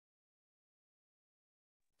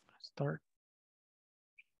Start.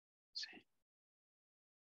 Sí.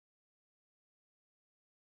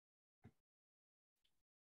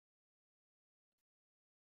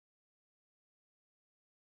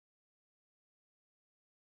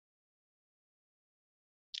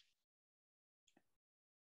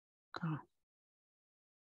 Acá.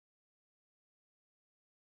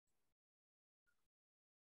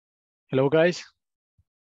 Hello, guys.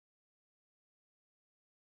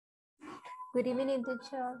 Good evening,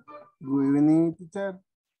 teacher. Good evening, teacher.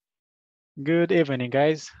 Good evening,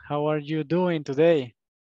 guys. How are you doing today?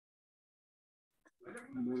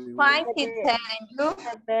 Fine, teacher. And you?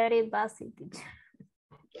 Very basic, teacher.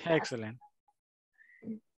 Excellent.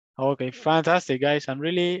 Okay, fantastic, guys. I'm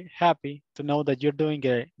really happy to know that you're doing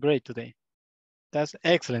great today. That's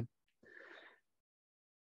excellent.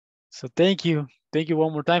 So thank you. Thank you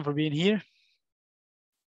one more time for being here.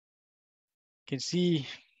 You can see.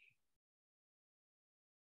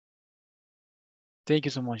 Thank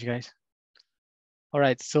you so much, guys. All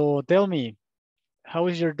right, so tell me, how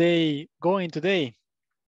is your day going today?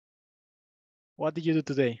 What did you do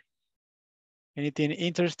today? Anything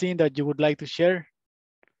interesting that you would like to share?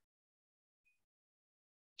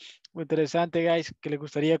 Muy interesante, guys, que les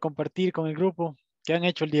gustaría compartir con el grupo. ¿Qué han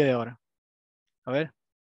hecho el día de ahora? A ver.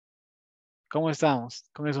 ¿Cómo estamos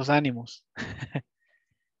con esos ánimos?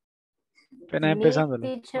 Apenas empezando.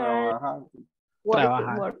 Teacher,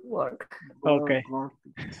 Trabajar. work. Ok.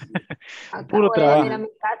 Acabo Puro de trabajo. venir a mi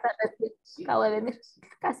casa, acabo de venir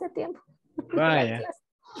casi a tiempo. Vaya.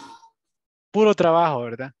 Puro trabajo,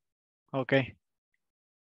 ¿verdad? Ok.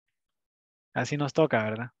 Así nos toca,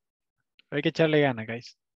 ¿verdad? Hay que echarle ganas,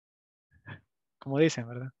 guys. Como dicen,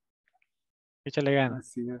 ¿verdad? Hay que echarle ganas.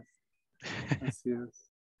 Así es. Así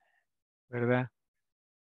es. ¿Verdad?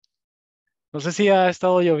 No sé si ha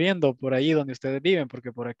estado lloviendo por ahí donde ustedes viven,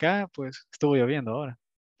 porque por acá, pues, estuvo lloviendo ahora.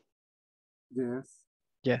 Yes.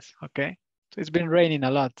 Yes, okay. So it's been raining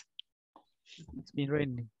a lot. It's been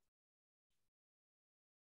raining.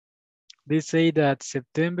 They say that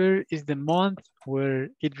September is the month where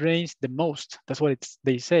it rains the most. That's what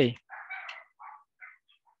they say.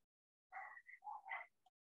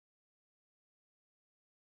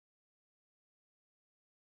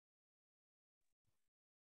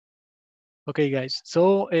 Okay, guys.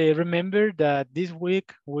 So remember that this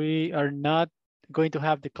week we are not going to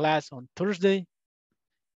have the class on Thursday.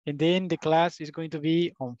 And then the class is going to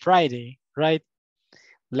be on Friday, right?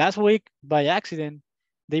 Last week, by accident,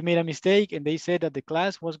 they made a mistake and they said that the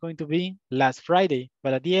class was going to be last Friday.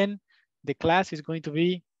 But at the end, the class is going to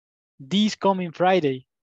be this coming Friday,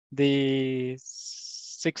 the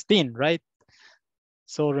 16th, right?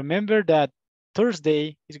 So remember that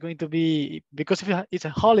Thursday is going to be, because it's a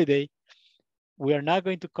holiday, we are not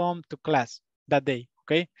going to come to class that day,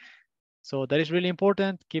 okay? So that is really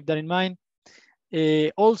important. Keep that in mind.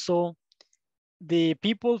 Also, the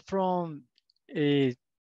people from the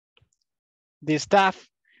staff,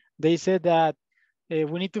 they said that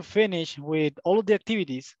we need to finish with all of the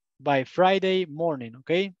activities by Friday morning,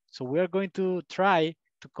 okay? So we are going to try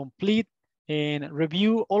to complete and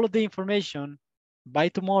review all of the information by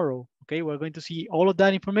tomorrow, okay? We're going to see all of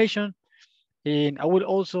that information, and I will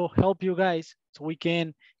also help you guys so we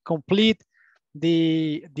can complete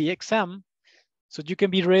the exam so you can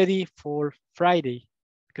be ready for Friday,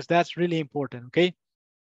 because that's really important, okay?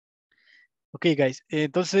 Ok, guys.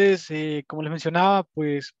 Entonces, como les mencionaba,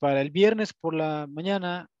 pues para el viernes por la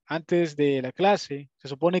mañana, antes de la clase, se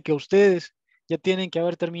supone que ustedes ya tienen que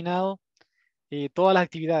haber terminado todas las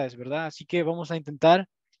actividades, ¿verdad? Así que vamos a intentar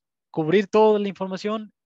cubrir toda la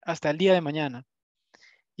información hasta el día de mañana.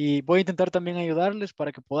 Y voy a intentar también ayudarles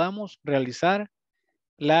para que podamos realizar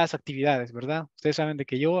las actividades, ¿verdad? Ustedes saben de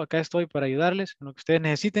que yo acá estoy para ayudarles en lo que ustedes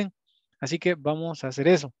necesiten. Así que vamos a hacer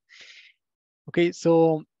eso. Ok,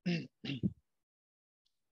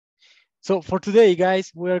 So for today,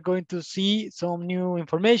 guys, we are going to see some new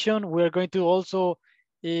information. We are going to also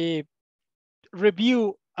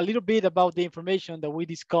review a little bit about the information that we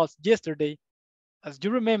discussed yesterday. As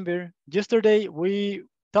you remember, yesterday we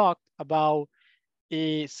talked about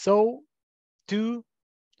so, to,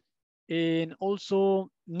 and also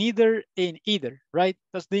neither and either, right?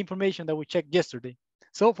 That's the information that we checked yesterday.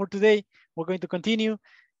 So for today, we're going to continue.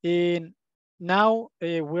 And now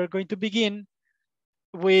we're going to begin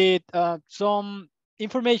with some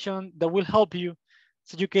information that will help you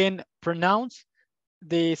so you can pronounce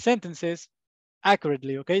the sentences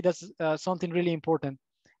accurately, okay? That's something really important.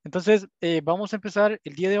 Entonces, vamos a empezar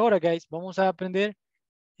el día de ahora, guys. Vamos a aprender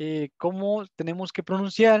cómo tenemos que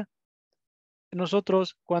pronunciar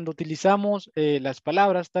nosotros cuando utilizamos las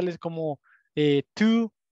palabras tales como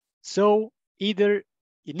to, so, either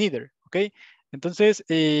y neither, ¿ok? Entonces,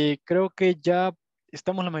 creo que ya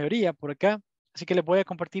estamos la mayoría por acá, así que les voy a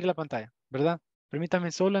compartir la pantalla, ¿verdad?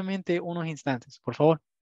 Permítanme solamente unos instantes, por favor.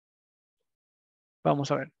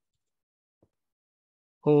 Vamos a ver.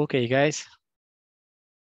 Okay, guys.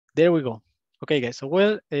 There we go. Okay, guys. So,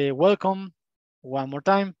 well, welcome one more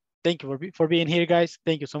time. Thank you for being here, guys.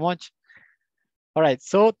 Thank you so much. All right.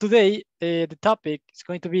 So today, the topic is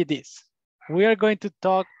going to be this. We are going to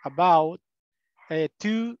talk about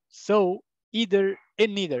to, so, either,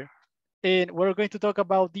 and neither. And we're going to talk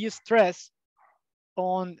about the stress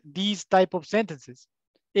on these type of sentences.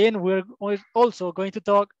 And we're also going to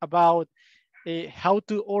talk about how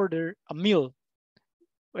to order a meal,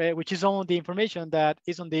 which is on the information that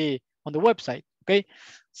is on the website. Okay,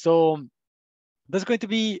 so that's going to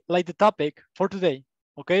be like the topic for today.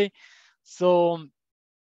 Okay, so all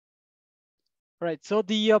right, so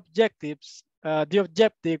the objective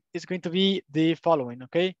is going to be the following.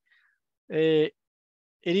 Okay, it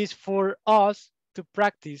is for us to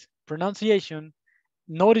practice pronunciation,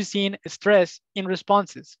 noticing stress in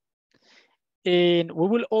responses. And we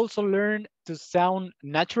will also learn to sound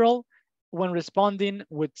natural when responding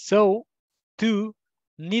with so, to,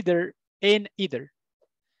 neither, and either.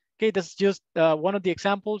 Okay, that's just one of the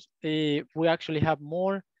examples. We actually have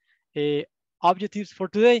more objectives for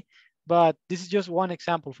today, but this is just one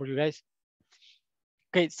example for you guys.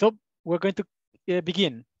 Okay, so we're going to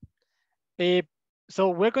begin. So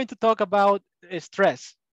we're going to talk about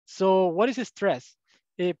stress. So what is stress?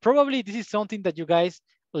 Probably this is something that you guys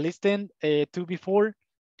listened to before.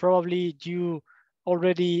 Probably you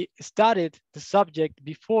already studied the subject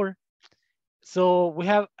before. So we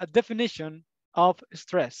have a definition of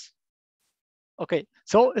stress. Okay,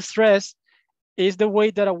 so stress is the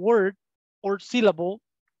way that a word or syllable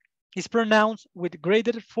is pronounced with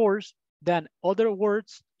greater force than other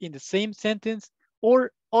words in the same sentence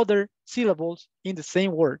or other syllables in the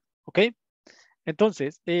same word, ¿ok?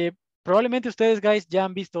 Entonces, probablemente ustedes, guys, ya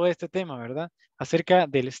han visto este tema, ¿verdad? Acerca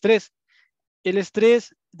del estrés. El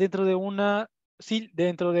estrés dentro de una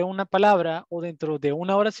palabra o dentro de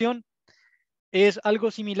una oración es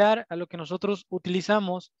algo similar a lo que nosotros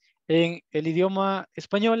utilizamos en el idioma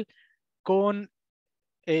español con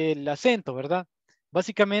el acento, ¿verdad?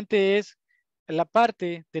 Básicamente es la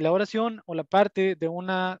parte de la oración o la parte de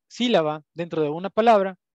una sílaba dentro de una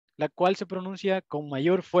palabra, la cual se pronuncia con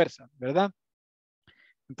mayor fuerza, ¿verdad?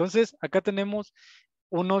 Entonces, acá tenemos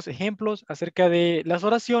unos ejemplos acerca de las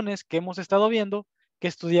oraciones que hemos estado viendo, que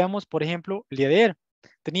estudiamos, por ejemplo, el día de ayer.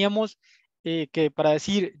 Teníamos que para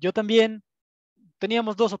decir yo también,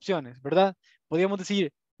 teníamos dos opciones, ¿verdad? Podíamos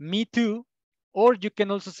decir me too, or you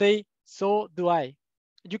can also say so do I.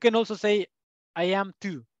 You can also say I am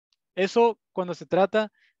too. Eso cuando se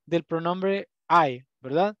trata del pronombre I,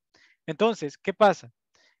 ¿verdad? Entonces, ¿qué pasa?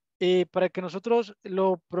 Para que nosotros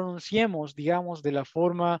lo pronunciemos, digamos, de la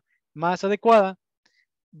forma más adecuada,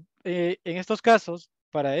 en estos casos,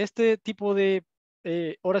 para este tipo de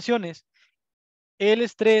oraciones, el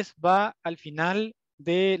estrés va al final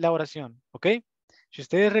de la oración, ¿ok? Si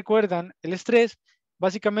ustedes recuerdan, el estrés,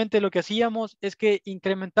 básicamente lo que hacíamos es que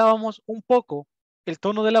incrementábamos un poco el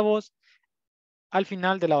tono de la voz al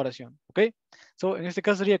final de la oración, ¿ok? So, en este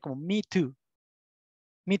caso sería como me too,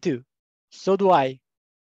 so do I.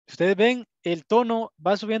 Ustedes ven, el tono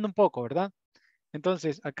va subiendo un poco, ¿verdad?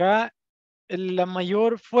 Entonces, acá la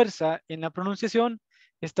mayor fuerza en la pronunciación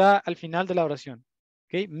está al final de la oración,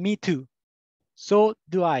 ¿ok? Me too, so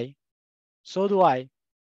do I, so do I.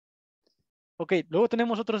 Ok, luego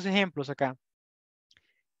tenemos otros ejemplos acá.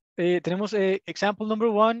 Tenemos example number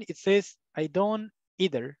 1, it says, I don't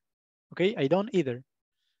either. Okay, I don't either.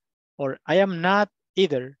 Or I am not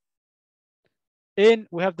either. And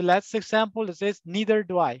we have the last example that says, neither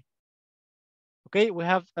do I. Okay, we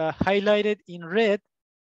have highlighted in red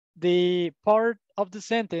the part of the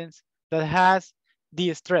sentence that has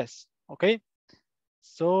the stress. Okay,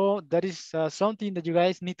 so that is something that you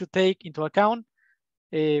guys need to take into account.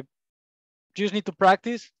 You just need to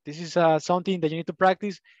practice. This is something that you need to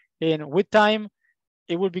practice. And with time,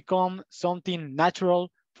 it will become something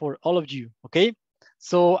natural for all of you, okay?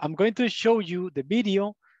 So I'm going to show you the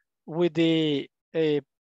video with the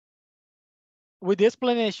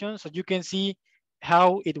explanation so you can see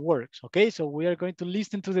how it works, okay? So we are going to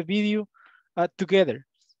listen to the video together.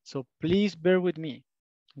 So please bear with me.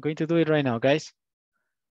 I'm going to do it right now, guys.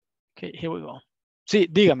 Okay, here we go. Sí,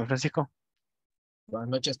 dígame, Francisco. Buenas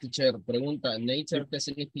noches, teacher. Pregunta, nature, ¿qué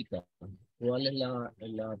significa? ¿Cuál es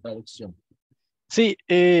la traducción? Sí,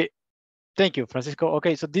 thank you, Francisco.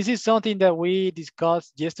 Okay, so this is something that we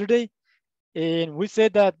discussed yesterday. And we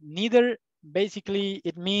said that neither, basically,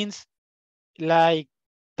 it means like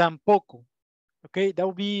tampoco. Okay, that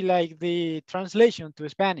would be like the translation to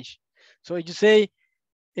Spanish. So if you say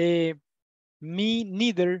me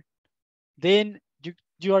neither, then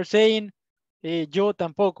you are saying yo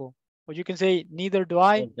tampoco. Or you can say neither do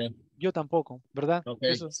I, Okay. yo tampoco, ¿verdad?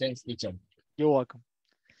 Okay, Eso. thanks, teacher. You're welcome.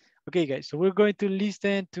 Okay, guys, so we're going to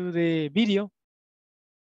listen to the video.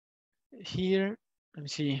 Here, let me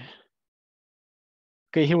see.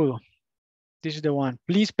 Okay, here we go. This is the one.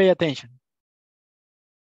 Please pay attention.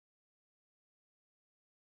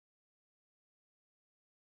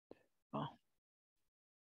 Oh.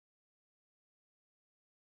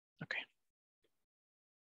 Okay.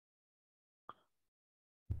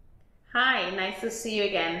 Hi, nice to see you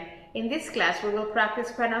again. In this class, we will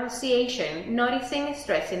practice pronunciation, noticing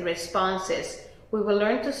stress in responses. We will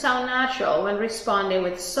learn to sound natural when responding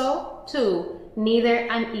with so, to, neither,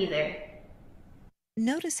 and either.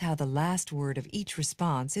 Notice how the last word of each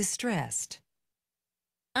response is stressed.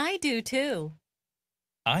 I do too.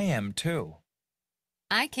 I am too.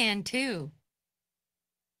 I can too.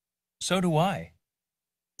 So do I.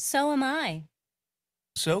 So am I.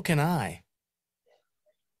 So can I.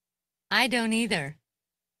 I don't either.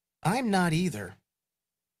 I'm not either.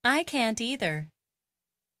 I can't either.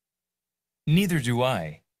 Neither do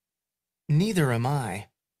I. Neither am I.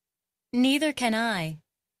 Neither can I.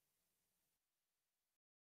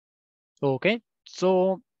 Okay,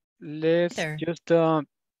 so let's Either. just,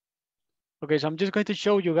 okay, so I'm just going to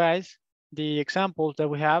show you guys the examples that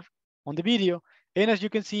we have on the video. And as you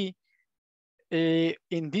can see,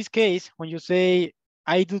 in this case, when you say,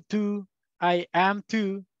 I do too, I am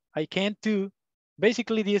too, I can too,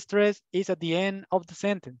 basically the stress is at the end of the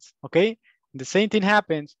sentence, okay? The same thing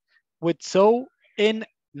happens with so and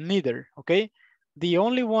neither, okay? The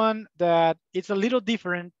only one that is a little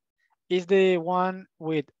different is the one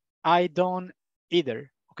with I don't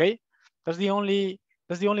either, okay? That's the only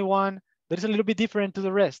one that is a little bit different to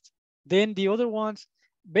the rest. Then the other ones,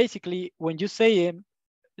 basically, when you say them,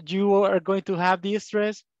 you are going to have the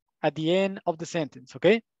stress at the end of the sentence,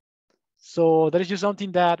 okay? So that is just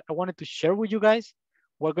something that I wanted to share with you guys.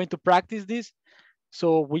 We're going to practice this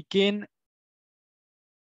so we can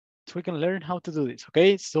learn how to do this,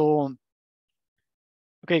 okay? So,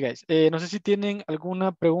 okay, guys, no sé si tienen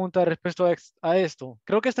alguna pregunta respecto a esto.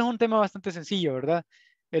 Creo que este es un tema bastante sencillo, ¿verdad?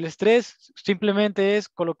 El estrés simplemente es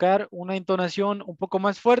colocar una entonación un poco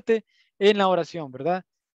más fuerte en la oración, ¿verdad?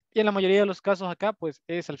 Y en la mayoría de los casos acá, pues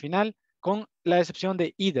es al final con la excepción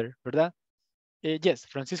de either, ¿verdad? Yes,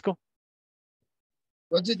 Francisco.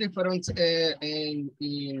 What's the difference in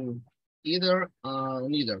either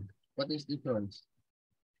neither? What is the difference?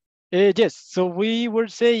 Yes, so we were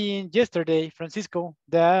saying yesterday, Francisco,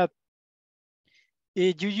 that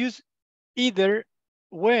you use either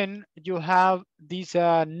when you have this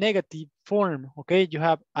negative form, okay? You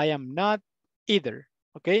have I am not either,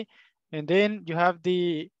 okay? And then you have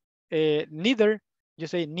the neither, you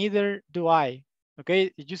say neither do I,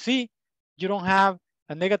 okay? You see, you don't have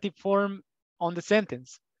a negative form on the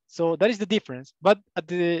sentence. So that is the difference. But at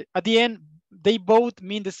the end, they both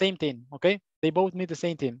mean the same thing, okay? They both mean the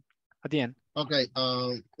same thing at the end. Okay,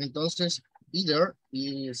 entonces either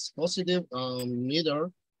is positive,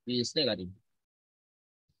 neither is negative.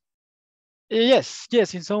 Yes,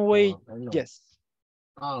 in some way, No. yes.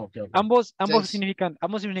 Okay. Ambos Thanks.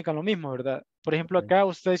 significan lo mismo, ¿verdad? Por ejemplo, Okay. acá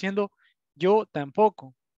usted está diciendo yo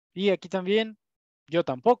tampoco. Y aquí también yo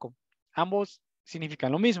tampoco. Ambos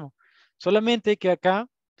significan lo mismo. Solamente que acá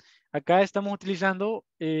estamos utilizando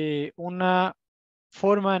una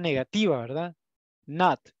forma negativa, ¿verdad?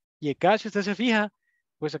 Not. Y acá, si usted se fija,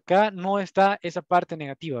 pues acá no está esa parte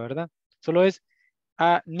negativa, ¿verdad? Solo es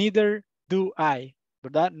neither do I,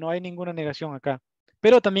 ¿verdad? No hay ninguna negación acá.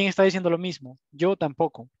 Pero también está diciendo lo mismo. Yo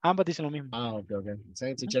tampoco. Ambas dicen lo mismo. Ok.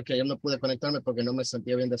 Sí, teacher, que yo no pude conectarme porque no me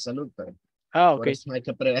sentía bien de salud, pero Ok. por eso hay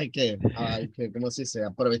que, ¿cómo se dice?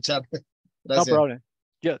 Aprovechar. No Gracias. problem.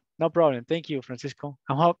 Yeah, no problem. Thank you, Francisco.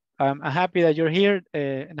 I'm happy that you're here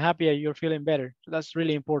and happy that you're feeling better. That's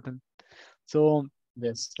really important. So,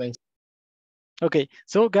 Yes, thanks. okay.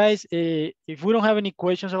 So guys, if we don't have any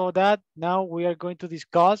questions about that, now we are going to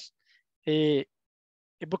discuss a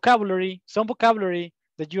vocabulary, some vocabulary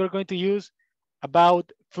that you are going to use about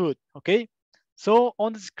food, okay? So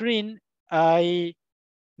on the screen, I'm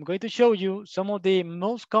going to show you some of the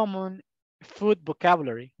most common food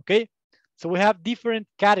vocabulary, okay? So we have different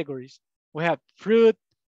categories. We have fruit,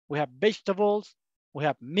 we have vegetables, we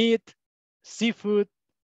have meat, seafood,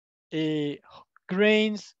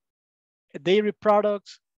 grains, dairy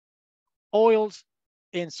products, oils,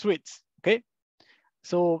 and sweets, okay?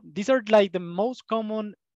 So these are like the most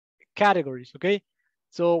common categories, okay?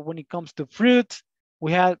 So when it comes to fruit,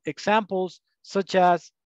 we have examples such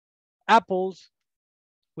as apples,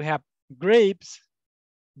 we have grapes,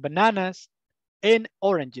 bananas, and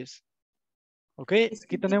oranges. Okay,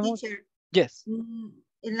 aquí tenemos. Teacher, Yes.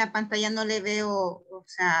 en la pantalla no le veo, o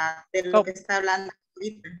sea, de lo que está hablando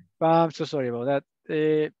ahorita. I'm so sorry about that.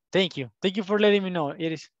 Thank you. Thank you for letting me know,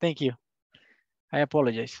 Iris. Thank you. I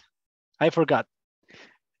apologize. I forgot.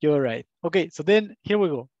 You're right. Okay, so then here we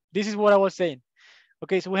go. This is what I was saying.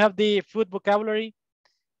 Okay, so we have the food vocabulary.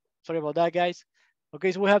 Sorry about that, guys.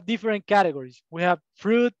 Okay, so we have different categories. We have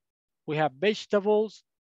fruit, we have vegetables,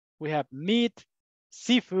 we have meat,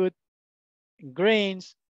 seafood,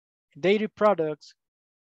 grains, dairy products,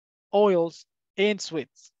 oils, and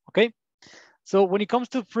sweets. Okay, so when it comes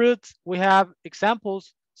to fruits, we have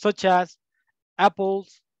examples such as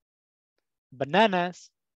apples, bananas,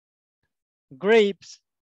 grapes,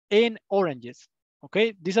 and oranges.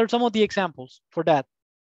 Okay, these are some of the examples for that.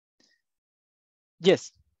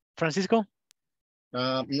 Yes, Francisco.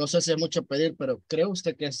 No sé si es mucho pedir, pero ¿cree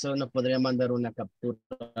usted que eso nos podría mandar una captura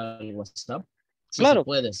al WhatsApp? Si Claro. se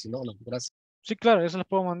puede, si no, no, gracias. Sí, claro, eso les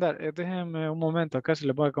puedo mandar. Déjenme un momento, acá se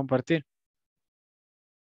les voy a compartir.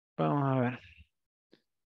 Vamos a ver.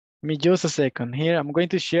 Me just a second. Here, I'm going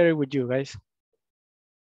to share it with you guys.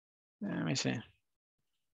 Let me see.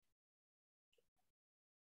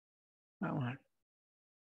 Vamos a ver.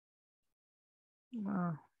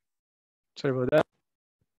 Sorry about that.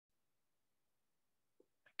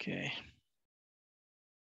 Okay.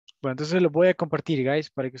 Bueno, entonces lo voy a compartir, guys,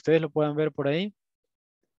 para que ustedes lo puedan ver por ahí.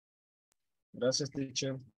 Gracias,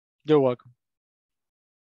 teacher. You're welcome.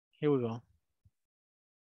 Here we go.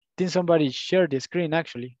 Did somebody share the screen,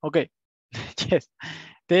 actually? Okay. Yes.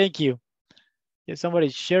 Thank you. Yes, somebody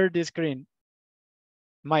shared the screen.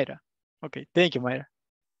 Mayra. Okay. Thank you, Mayra.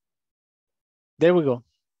 There we go.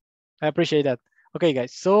 I appreciate that. Okay,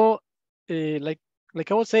 guys. So, like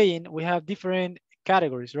I was saying, we have different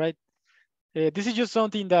categories, right? This is just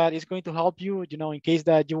something that is going to help you, you know, in case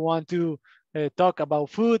that you want to talk about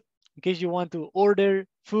food, in case you want to order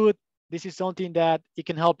food. This is something that it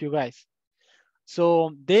can help you guys.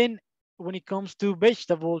 So then when it comes to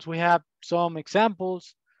vegetables, we have some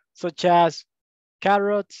examples such as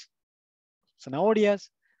carrots, zanahorias,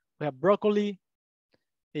 we have broccoli,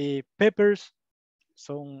 peppers,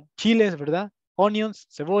 son chiles, ¿verdad? Onions,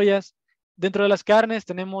 cebollas. Dentro de las carnes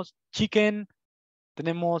tenemos chicken,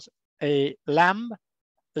 tenemos lamb.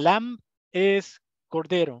 Lamb es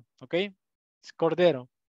cordero, ¿ok? Es cordero.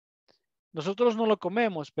 Nosotros no lo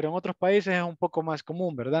comemos, pero en otros países es un poco más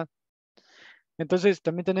común, ¿verdad? Entonces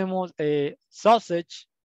también tenemos sausage,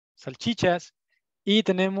 salchichas, y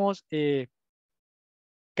tenemos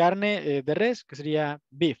carne de res, que sería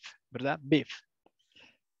beef, ¿verdad? Beef.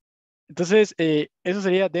 Entonces, eso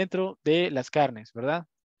sería dentro de las carnes, ¿verdad?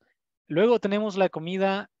 Luego tenemos la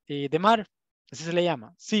comida de mar, así se le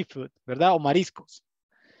llama, seafood, ¿verdad? O mariscos.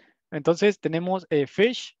 Entonces tenemos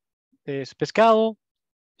fish, es pescado,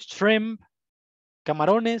 shrimp,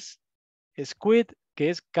 camarones, squid, que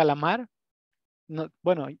es calamar. No,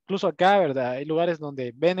 bueno, incluso acá, ¿verdad? Hay lugares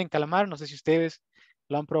donde venden calamar, no sé si ustedes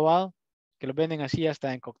lo han probado, que lo venden así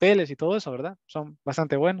hasta en cócteles y todo eso, ¿verdad? Son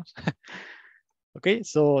bastante buenos. Ok,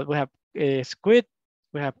 so we have squid,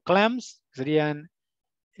 we have clams, que serían,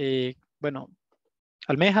 bueno,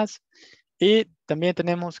 almejas, y también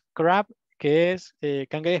tenemos crab, que es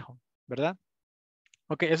cangrejo, ¿verdad?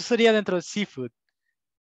 Ok, eso sería dentro de seafood.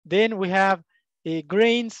 Then we have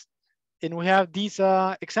grains, and we have these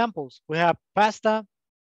examples. We have pasta,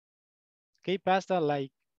 okay, pasta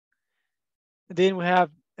like. Then we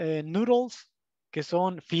have noodles, que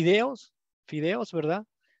son fideos, ¿verdad?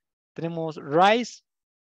 Tenemos rice,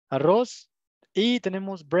 arroz, y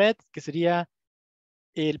tenemos bread, que sería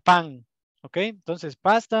el pan, ¿ok? Entonces,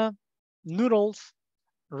 pasta, noodles,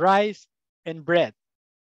 rice, and bread.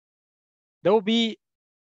 That will be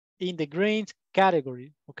in the grains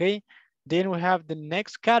category, okay? Then we have the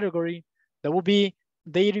next category that will be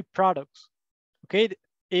dairy products, okay?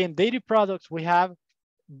 In dairy products, we have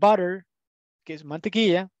butter, que es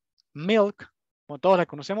mantequilla, milk, como todos la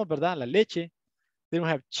conocemos, ¿verdad? La leche. Then we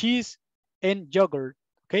have cheese and yogurt,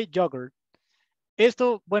 okay? Yogurt.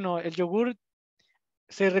 Esto, bueno, el yogur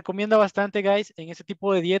se recomienda bastante, guys, en ese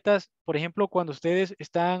tipo de dietas. Por ejemplo, cuando ustedes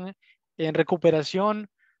están en recuperación,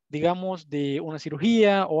 digamos, de una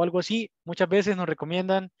cirugía o algo así, muchas veces nos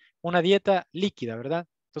recomiendan una dieta líquida, ¿verdad?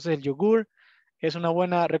 Entonces el yogur es una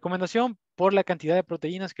buena recomendación por la cantidad de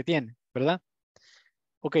proteínas que tiene, ¿verdad?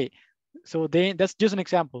 Okay, so then that's just an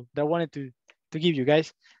example that I wanted to give you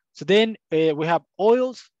guys. So then we have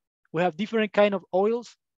oils. We have different kind of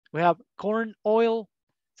oils. We have corn oil,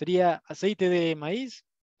 sería aceite de maíz.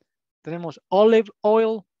 tenemos olive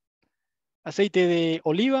oil, aceite de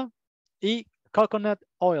oliva, y coconut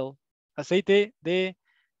oil, aceite de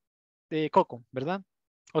coco, ¿verdad?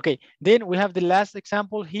 Okay, then we have the last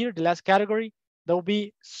example here, the last category, that will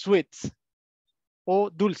be sweets o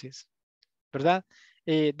dulces, ¿verdad?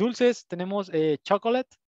 Dulces, tenemos chocolate,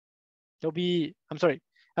 that will be, I'm sorry,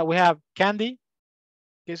 we have candy,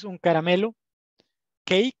 que es un caramelo,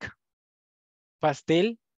 cake,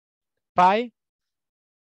 pastel, pie,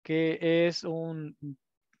 que es un,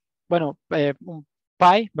 bueno, un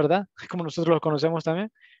pie, ¿verdad? Como nosotros lo conocemos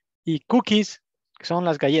también, y cookies, que son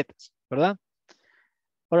las galletas, ¿verdad?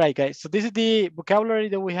 All right, guys, so this is the vocabulary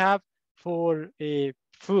that we have for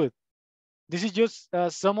food. This is just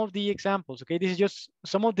some of the examples, okay? This is just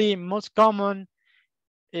some of the most common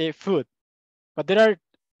food, but there are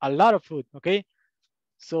a lot of food, okay?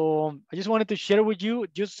 So I just wanted to share with you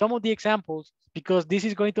just some of the examples because this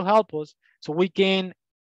is going to help us so we can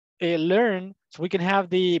learn, so we can have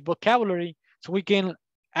the vocabulary, so we can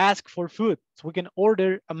ask for food, so we can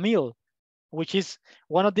order a meal, which is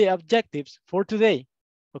one of the objectives for today,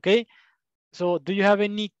 okay? So do you have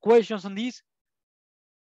any questions on this?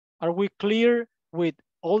 Are we clear with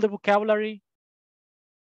all the vocabulary?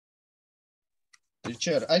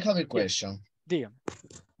 Teacher, I have a question. Dígame.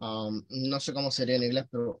 No sé cómo sería en inglés,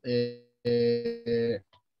 pero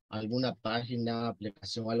alguna página,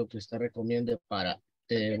 aplicación, algo que usted recomiende para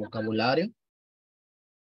vocabulario.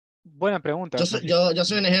 Buena pregunta. Yo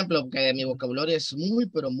soy un ejemplo, porque mi vocabulario es muy,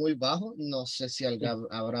 pero muy bajo. No sé si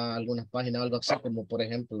habrá algunas páginas, algo así como, por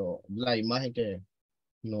ejemplo, la imagen que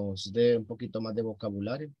nos dé un poquito más de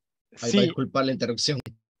vocabulario. Ahí va a disculpar la interrupción.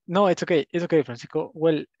 No, it's okay. It's okay, Francisco.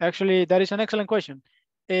 Well, actually, that is an excellent question.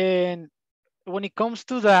 And when it comes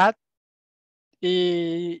to that,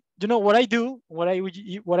 you know, what I do, what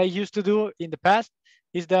I used to do in the past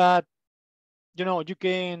is that, you know, you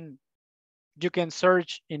can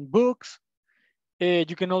search in books.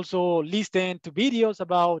 You can also listen to videos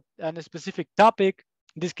about a specific topic.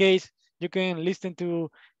 In this case, you can listen to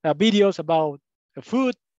videos about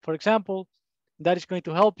food, for example. That is going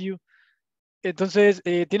to help you. Entonces,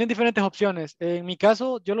 tienen diferentes opciones. En mi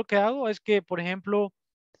caso, yo lo que hago es que, por ejemplo,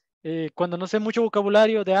 cuando no sé mucho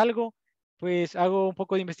vocabulario de algo, pues hago un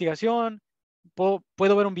poco de investigación, puedo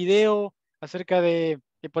ver un video acerca de,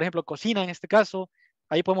 por ejemplo, cocina en este caso.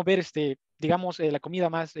 Ahí podemos ver, digamos, la comida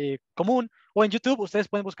más común. O en YouTube ustedes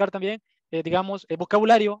pueden buscar también, digamos,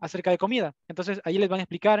 vocabulario acerca de comida. Entonces, ahí les van a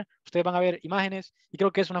explicar, ustedes van a ver imágenes y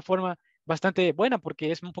creo que es una forma bastante buena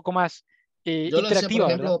porque es un poco más interactiva,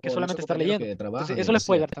 ¿verdad? Que solamente estar leyendo. Entonces, eso les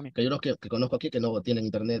puede dar también. Que yo los que conozco aquí que no tienen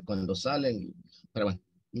internet cuando salen. Pero bueno,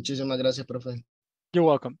 muchísimas gracias, profe. You're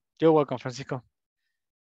welcome. You're welcome, Francisco.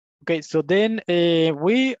 Okay, so then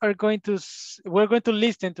we're going to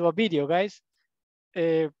listen to a video, guys.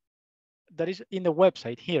 That is in the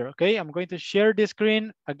website here, okay? I'm going to share the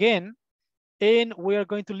screen again, and we are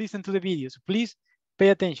going to listen to the video. So please pay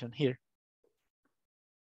attention here.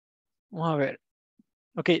 Vamos a ver.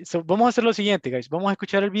 Ok, so vamos a hacer lo siguiente, guys. Vamos a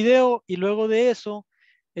escuchar el video y luego de eso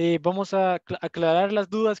vamos a aclarar las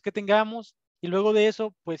dudas que tengamos y luego de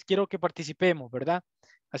eso, pues quiero que participemos, ¿verdad?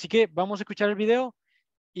 Así que vamos a escuchar el video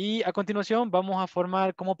y a continuación vamos a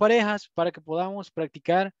formar como parejas para que podamos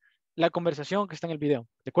practicar la conversación que está en el video,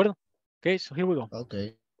 ¿de acuerdo? Ok, so here we go.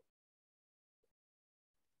 Okay.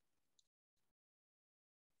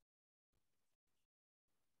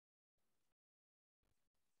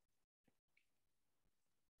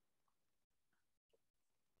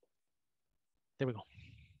 There we go.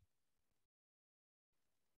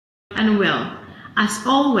 And will, as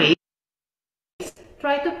always,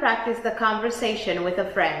 try to practice the conversation with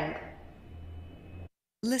a friend.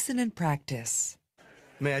 Listen and practice.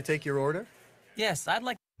 May I take your order? Yes, I'd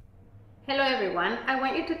like. Hello everyone, I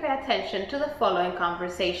want you to pay attention to the following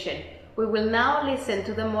conversation. We will now listen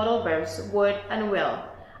to the modal verbs would and will.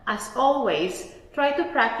 As always, try to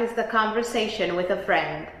practice the conversation with a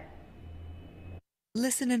friend.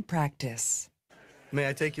 Listen and practice. May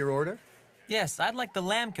I take your order? Yes, I'd like the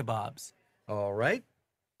lamb kebabs. All right.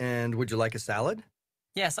 And would you like a salad?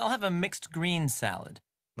 Yes, I'll have a mixed green salad.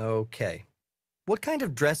 Okay. What kind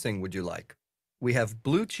of dressing would you like? We have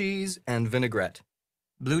blue cheese and vinaigrette.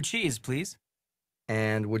 Blue cheese, please.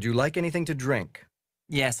 And would you like anything to drink?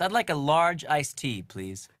 Yes, I'd like a large iced tea,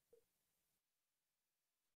 please.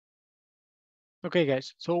 Okay,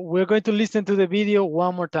 guys, so we're going to listen to the video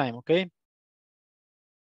one more time, okay?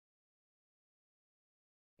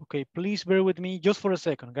 Okay, please bear with me just for a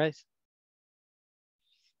second, guys.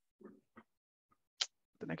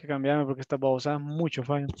 Tengo que cambiarme porque esta pausa mucho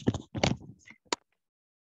fallo.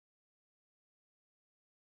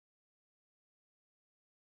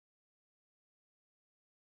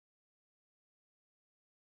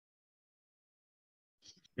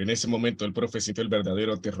 En ese momento el profe sintió el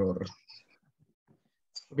verdadero terror.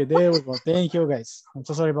 Okay, there we go. Thank you, guys. I'm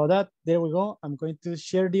so sorry about that. There we go. I'm going to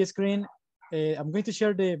share the screen. I'm going to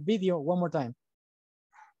share the video one more time.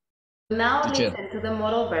 Now Teacher. listen to the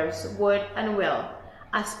modal verbs would and will.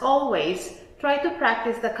 As always, try to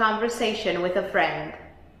practice the conversation with a friend.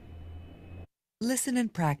 Listen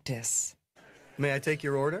and practice. May I take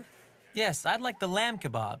your order? Yes, I'd like the lamb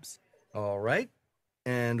kebabs. All right.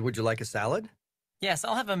 And would you like a salad? Yes,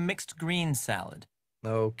 I'll have a mixed green salad.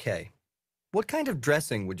 Okay. What kind of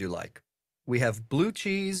dressing would you like? We have blue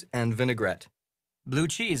cheese and vinaigrette. Blue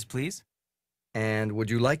cheese, please. And would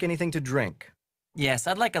you like anything to drink? Yes,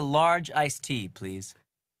 I'd like a large iced tea, please.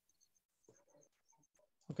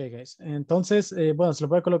 Ok, guys. Entonces, bueno, se lo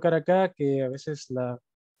voy a colocar acá que a veces la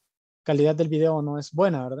calidad del video no es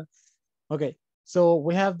buena, ¿verdad? Ok, so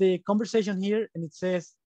we have the conversation here and it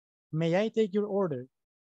says, may I take your order?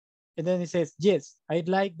 And then it says, yes, I'd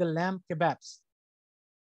like the lamb kebabs.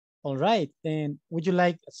 All right, and would you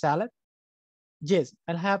like a salad? Yes,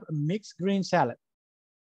 I'll have a mixed green salad.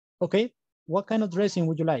 Okay, what kind of dressing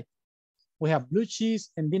would you like? We have blue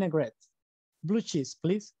cheese and vinaigrette. Blue cheese,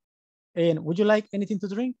 please. And would you like anything to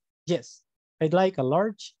drink? Yes, I'd like a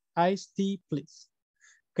large iced tea, please.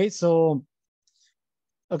 Okay, so,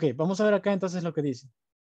 okay, vamos a ver acá entonces lo que dice.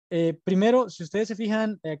 Primero, si ustedes se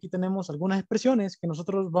fijan, aquí tenemos algunas expresiones que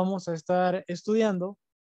nosotros vamos a estar estudiando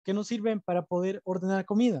que nos sirven para poder ordenar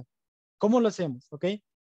comida. ¿Cómo lo hacemos? Ok,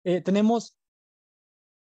 tenemos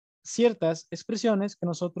ciertas expresiones que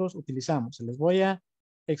nosotros utilizamos. Les voy a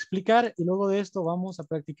explicar y luego de esto vamos a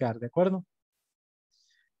practicar, ¿de acuerdo?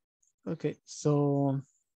 Okay, so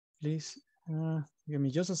please give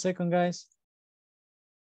me just a second, guys.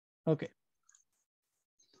 Okay.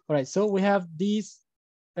 All right, so we have these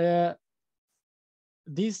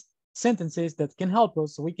sentences that can help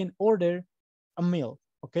us so we can order a meal,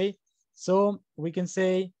 okay? So we can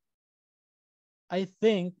say, I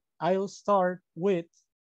think I'll start with,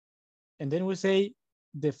 and then we say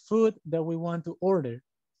the food that we want to order.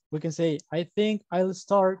 We can say, I think I'll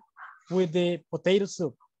start with the potato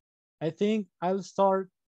soup. I think I'll start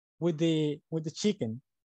with the chicken,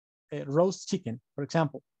 roast chicken, for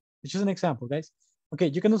example. It's just an example, guys. Okay,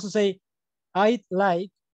 you can also say, I'd like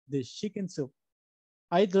the chicken soup.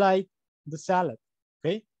 I'd like the salad,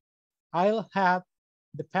 okay? I'll have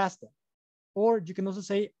the pasta. Or you can also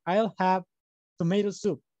say, I'll have tomato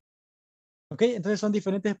soup. Okay, entonces son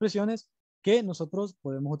diferentes expresiones que nosotros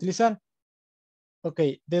podemos utilizar. Ok,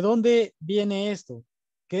 ¿de dónde viene esto?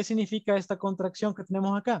 ¿Qué significa esta contracción que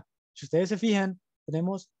tenemos acá? Si ustedes se fijan,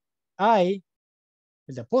 tenemos I,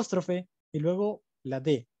 el de apóstrofe, y luego la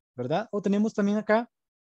D, ¿verdad? O tenemos también acá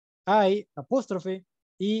I, apóstrofe,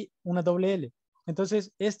 y una doble L.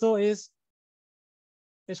 Entonces, esto es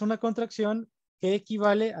una contracción que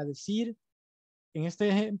equivale a decir, en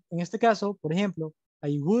este caso, por ejemplo,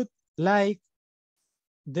 I would like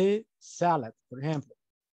the salad, por ejemplo.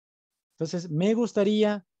 Entonces, me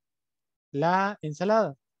gustaría la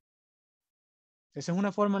ensalada. Esa es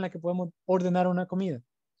una forma en la que podemos ordenar una comida.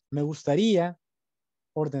 Me gustaría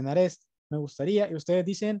ordenar esto. Me gustaría, y ustedes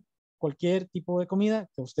dicen cualquier tipo de comida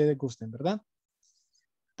que ustedes gusten, ¿verdad?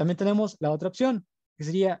 También tenemos la otra opción, que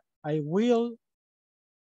sería I will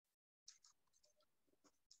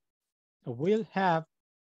have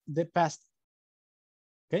the pasta.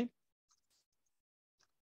 Okay?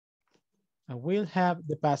 I will have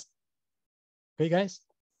the pasta. Okay, guys?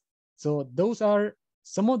 So those are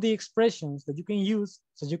some of the expressions that you can use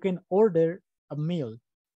so you can order a meal.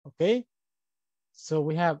 Okay? So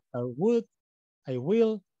we have I would, I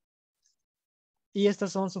will, y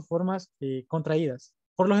estas son sus formas contraídas.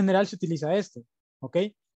 Por lo general se utiliza esto, ¿ok?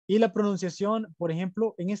 Y la pronunciación, por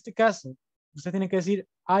ejemplo, en este caso, usted tiene que decir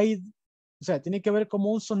I'd, o sea, tiene que haber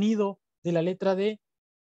como un sonido de la letra D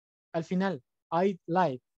al final, I'd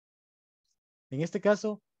like. En este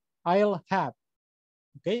caso, I'll have,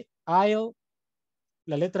 ¿ok? I'll,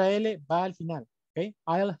 la letra L va al final, ¿ok?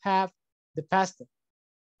 I'll have the pasta.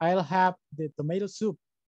 I'll have the tomato soup.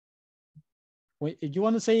 If you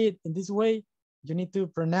want to say it in this way, you need to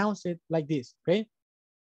pronounce it like this, okay?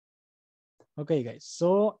 Okay, guys.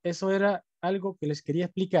 So, eso era algo que les quería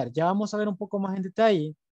explicar. Ya vamos a ver un poco más en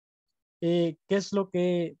detalle qué es lo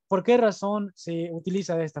que, por qué razón se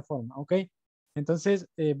utiliza de esta forma, ¿ok? Entonces,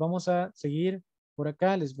 vamos a seguir por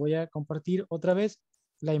acá. Les voy a compartir otra vez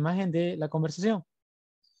la imagen de la conversación.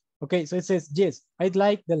 Okay, so it says, yes, I'd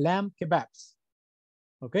like the lamb kebabs.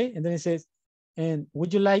 Okay, and then it says, and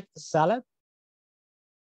would you like a salad?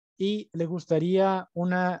 Y le gustaría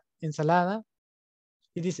una ensalada.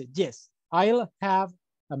 Y dice, yes, I'll have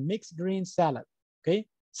a mixed green salad. Okay,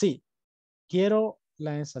 sí, quiero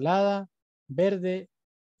la ensalada verde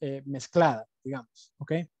mezclada, digamos,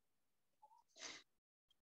 okay?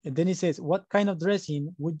 And then it says, what kind of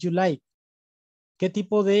dressing would you like? ¿Qué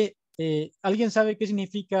tipo de, alguien sabe qué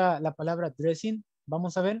significa la palabra dressing?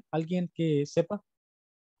 Vamos a ver, alguien que sepa.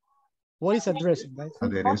 What is a dressing, guys?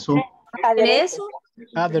 Aderezo. Aderezo.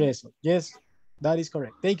 Aderezo. Yes, that is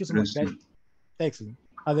correct. Thank you so much, guys. Excellent.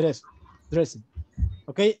 Aderezo. Dressing.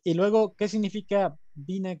 Ok, y luego, ¿qué significa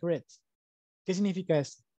vinaigrette? ¿Qué significa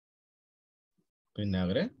esto?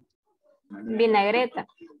 ¿Vinagre? Vinagreta.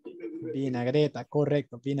 Vinagreta,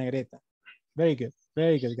 correcto, vinagreta. Very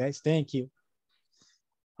good, guys. Thank you.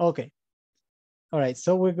 Okay. All right,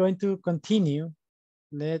 so we're going to continue.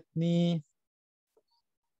 Let me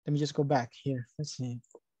just go back here. Let's see.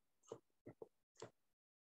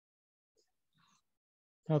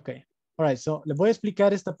 Okay. All right, so les voy a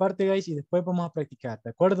explicar esta parte, guys, y después vamos a practicar,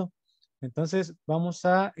 ¿de acuerdo? Entonces, vamos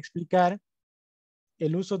a explicar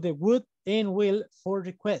el uso de would and will for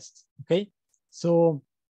requests, okay? So,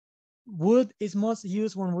 would is most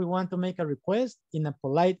used when we want to make a request in a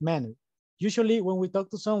polite manner. Usually, when we talk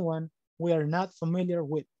to someone we are not familiar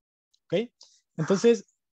with, okay? Entonces,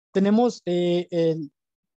 tenemos el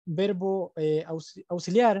verbo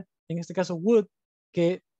auxiliar, en este caso would,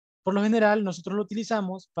 que por lo general nosotros lo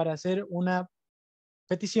utilizamos para hacer una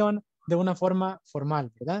petición de una forma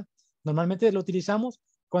formal, ¿verdad? Normalmente lo utilizamos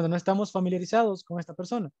cuando no estamos familiarizados con esta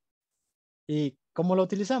persona. ¿Y cómo lo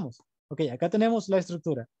utilizamos? Ok, acá tenemos la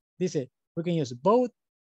estructura. Dice, we can use both,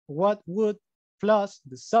 what would, plus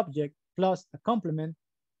the subject, plus a complement,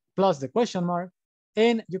 plus the question mark,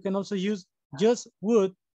 and you can also use just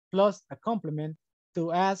would plus a complement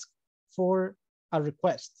to ask for a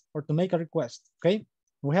request or to make a request, okay?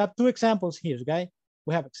 We have two examples here, guys.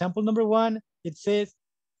 We have example number one. It says,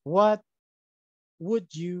 what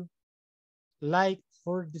would you like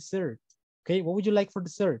for dessert? Okay, what would you like for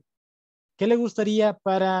dessert? ¿Qué le gustaría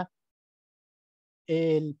para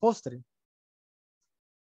el postre?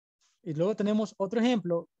 Y luego tenemos otro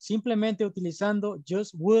ejemplo, simplemente utilizando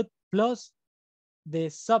just would plus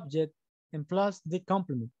the subject and plus the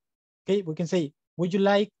complement. Okay, we can say, would you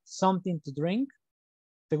like something to drink?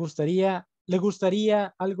 ¿Le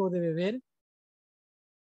gustaría algo de beber?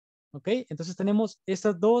 Ok, entonces tenemos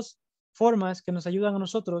estas dos formas que nos ayudan a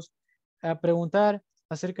nosotros a preguntar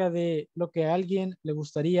acerca de lo que a alguien le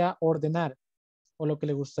gustaría ordenar o lo que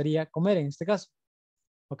le gustaría comer en este caso.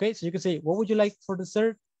 Ok, so you can say, what would you like for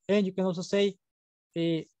dessert? And you can also say,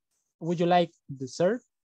 would you like dessert?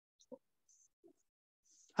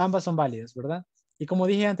 Ambas son válidas, ¿verdad? Y como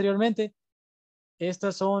dije anteriormente,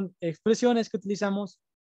 estas son expresiones que utilizamos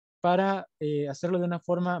para hacerlo de una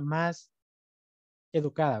forma más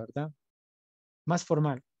educada, ¿verdad? Más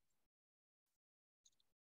formal.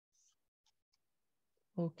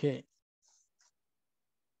 Okay.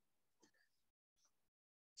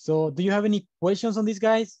 So, do you have any questions on this,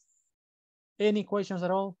 guys? Any questions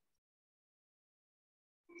at all?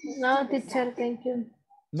 No, teacher, thank you.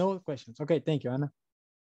 No questions. Okay, thank you, Ana.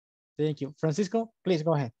 Thank you. Francisco, please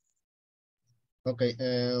go ahead. Ok,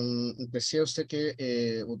 decía usted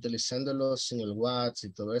que utilizándolos en el WhatsApp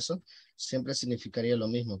y todo eso, siempre significaría lo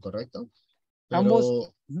mismo, ¿correcto? Pero,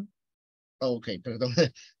 Ambos. Ok, perdón.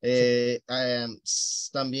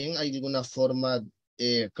 También hay alguna forma,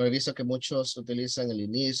 que he visto que muchos utilizan el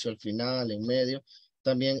inicio, el final, en medio.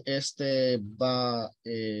 También va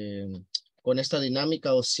con esta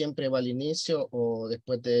dinámica o siempre va al inicio o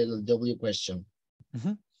después del W question.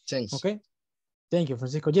 Thanks. Okay. Thank you,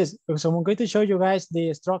 Francisco. Yes, so I'm going to show you guys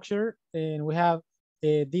the structure, and we have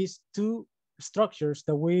these two structures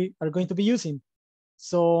that we are going to be using.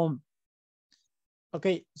 So,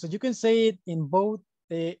 okay, so you can say it in both,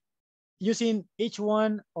 using each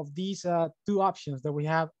one of these two options that we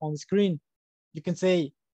have on the screen. You can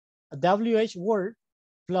say a WH word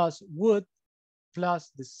plus would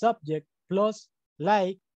plus the subject plus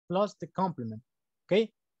like plus the complement.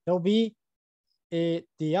 Okay, that will be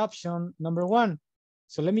the option number one.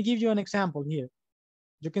 So let me give you an example here.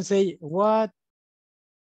 You can say, what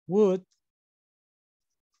would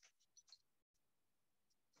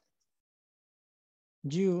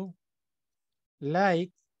you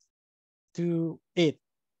like to eat,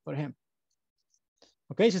 por ejemplo?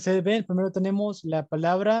 Ok, si ustedes ven, primero tenemos la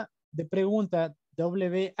palabra de pregunta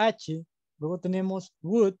WH, luego tenemos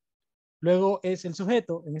would, luego es el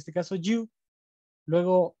sujeto, en este caso you,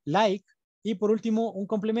 luego like, y por último un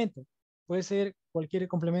complemento. Puede ser cualquier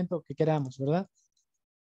complemento que queramos, ¿verdad?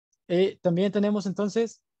 También tenemos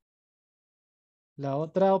entonces la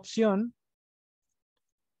otra opción,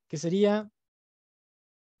 que sería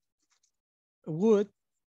would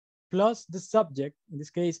plus the subject, in this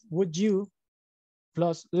case, would you,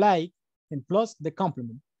 plus like, and plus the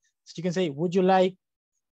complement. So you can say, would you like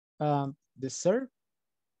dessert?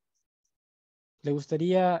 ¿Le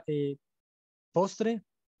gustaría postre?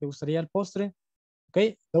 ¿Le gustaría el postre?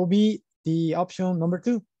 Okay, that will be the option number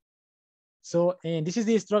 2. So, and this is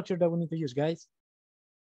the structure that we need to use, guys.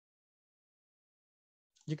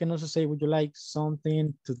 You can also say, would you like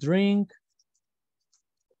something to drink?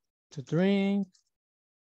 To drink.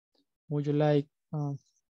 Would you like,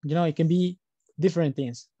 you know, it can be different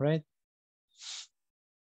things, right?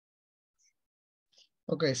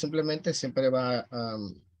 Ok, simplemente siempre va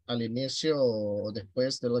al inicio o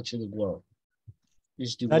después del hecho del word.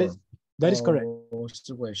 Is the word. That is correct.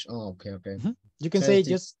 Situation. Oh, okay, okay. You can say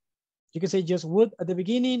just would at the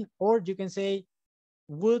beginning, or you can say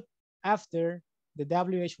would after the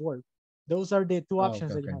WH word. Those are the two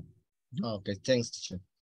options that you have. Okay, thanks, teacher.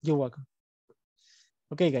 You're welcome.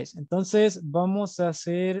 Ok, guys, entonces vamos a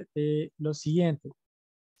hacer lo siguiente.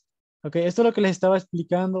 Ok, esto es lo que les estaba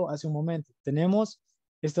explicando hace un momento. Tenemos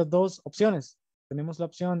estas dos opciones. Tenemos la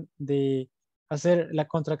opción de hacer la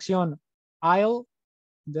contracción I'll,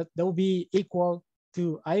 that will be equal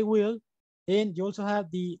to I will, and you also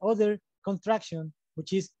have the other contraction,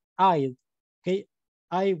 which is I'll, okay,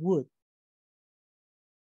 I would.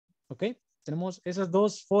 Ok, tenemos esas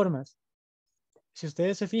dos formas. Si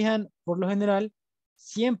ustedes se fijan, por lo general,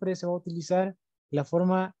 siempre se va a utilizar la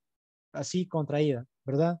forma así contraída,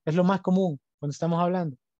 ¿verdad? Es lo más común cuando estamos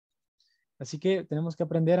hablando. Así que tenemos que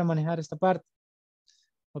aprender a manejar esta parte.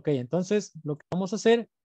 Ok, entonces lo que vamos a hacer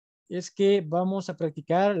es que vamos a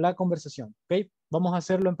practicar la conversación, ¿ok? Vamos a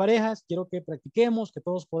hacerlo en parejas. Quiero que practiquemos, que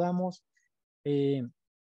todos podamos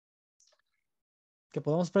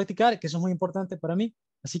practicar, que eso es muy importante para mí.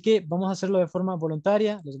 Así que vamos a hacerlo de forma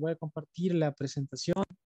voluntaria. Les voy a compartir la presentación.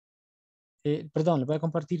 Perdón, les voy a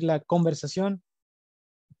compartir la conversación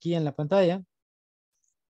aquí en la pantalla.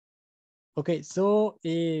 Okay, so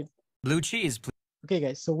blue cheese, please. Okay,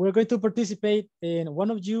 guys, so we're going to participate, and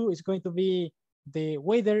one of you is going to be the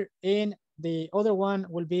waiter, and the other one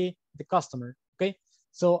will be the customer. Okay,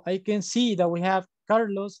 so I can see that we have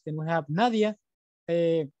Carlos and we have Nadia.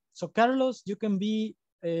 So Carlos, you can be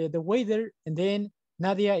the waiter, and then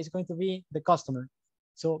Nadia is going to be the customer.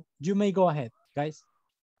 So you may go ahead, guys.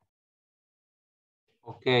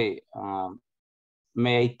 Okay,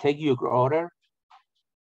 may I take your order?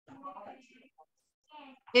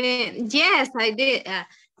 Yes, I did.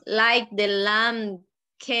 Like the lamb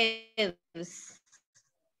caves.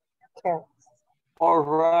 All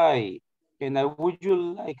right. And would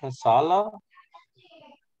you like a salad?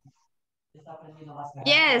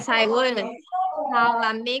 Yes, I would have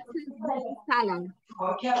a mixed salad.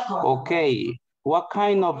 Okay. What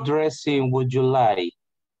kind of dressing would you like?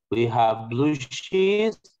 We have blue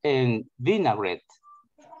cheese and vinaigrette.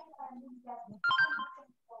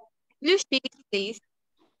 Blue cheese, please.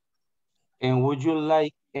 And would you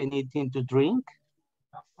like anything to drink?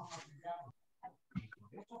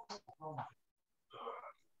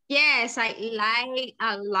 Yes, I like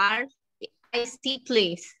a large iced tea,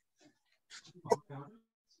 please.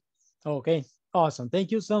 Okay, awesome. Thank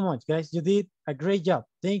you so much, guys. You did a great job.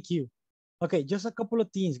 Thank you. Okay, just a couple of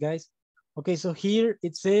things, guys. Okay, so here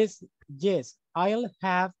it says, yes, I'll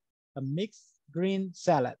have a mixed green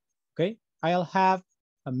salad. Okay, I'll have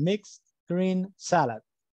a mixed green salad.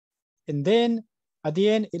 And then at the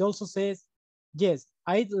end, it also says, yes,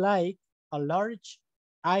 I'd like a large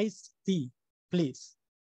iced tea, please.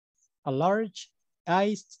 A large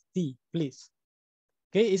iced tea, please.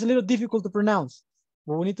 Okay, it's a little difficult to pronounce,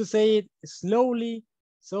 but we need to say it slowly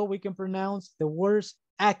so we can pronounce the words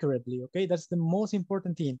accurately, okay? That's the most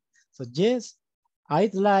important thing. So yes,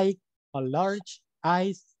 I'd like a large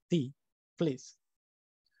iced tea, please.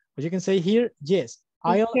 But you can say here, yes,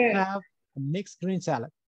 I'll have a mixed green salad.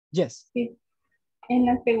 Yes. Sí. En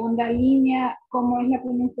la segunda línea, ¿cómo es la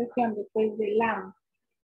pronunciación después de lamb?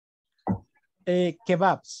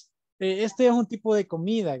 Kebabs. Este es un tipo de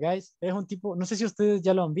comida, guys. Es un tipo, no sé si ustedes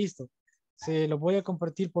ya lo han visto. Se lo voy a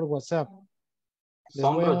compartir por WhatsApp.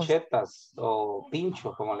 Son brochetas o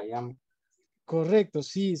pinchos, como le llaman. Correcto,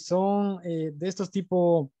 sí. Son de estos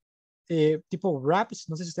tipo wraps.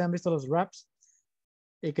 No sé si ustedes han visto los wraps.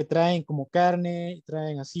 Que traen como carne,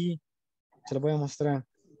 traen así. Se los voy a mostrar.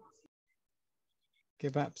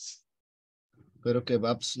 Kebabs. Pero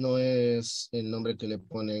kebabs no es el nombre que le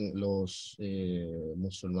ponen los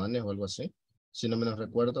musulmanes o algo así. Si no me lo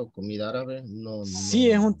recuerdo, comida árabe. No, sí,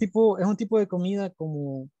 no. Es un tipo de comida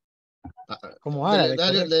como árabe.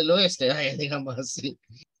 Del oeste, digamos así.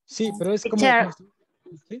 Sí, pero es como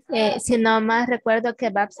 ¿Sí? Si no más recuerdo,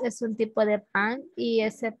 kebabs es un tipo de pan y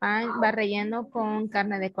ese pan va relleno con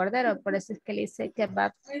carne de cordero, por eso es que le dice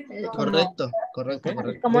kebabs. Correcto, correcto, Okay.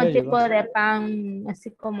 correcto. Como un There you tipo go. de pan,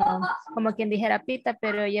 así como quien dijera pita,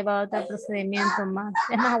 pero lleva otro procedimiento más.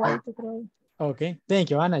 Es más aguadito, creo. Okay, thank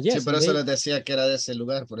you, Ana. Sí, Yes, por eso indeed. les decía que era de ese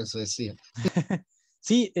lugar, por eso decía.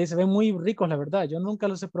 Sí, se ven muy ricos, la verdad. Yo nunca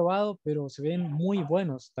los he probado, pero se ven muy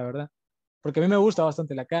buenos, la verdad. Porque a mí me gusta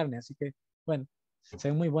bastante la carne, así que, bueno, se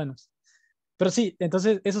ven muy buenos. Pero sí,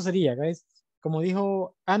 entonces eso sería, guys. Como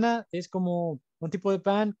dijo Ana, es como un tipo de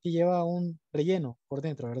pan que lleva un relleno por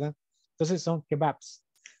dentro, ¿verdad? Entonces son kebabs.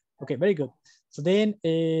 Okay, very good. So then,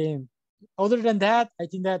 other than that, I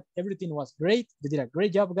think that everything was great. You did a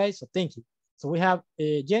great job, guys, so thank you. So we have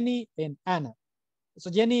Jenny and Anna. So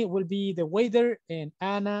Jenny will be the waiter and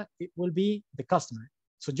Anna it will be the customer.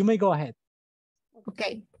 So you may go ahead.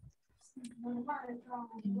 Okay.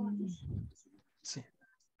 Sí.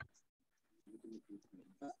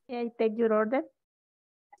 I take your order.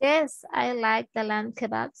 Yes, I like the lamb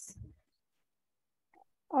kebabs.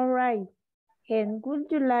 All right. And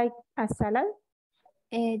would you like a salad?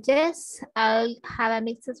 Yes, I'll have a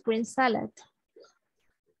mixed green salad.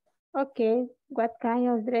 Okay. What kind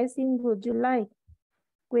of dressing would you like?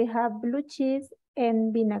 We have blue cheese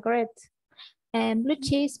and vinaigrette. And blue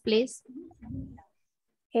cheese, please.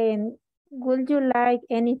 And would you like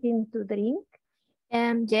anything to drink?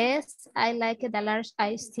 Yes, I like the large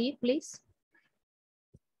iced tea, please.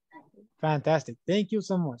 Fantastic. Thank you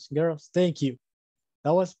so much, girls. Thank you.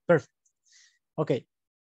 That was perfect. Okay.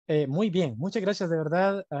 Muy bien. Muchas gracias de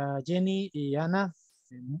verdad a Jenny y Ana.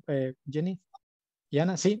 Jenny y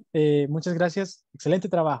Ana, sí. Muchas gracias. Excelente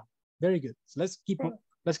trabajo. Very good. So let's keep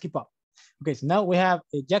up. Okay, so now we have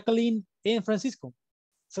Jacqueline and Francisco.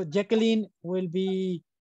 So Jacqueline will be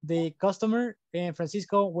the customer and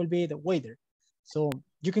Francisco will be the waiter. So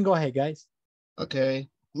you can go ahead, guys. Okay.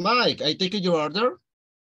 Mike, I take your order.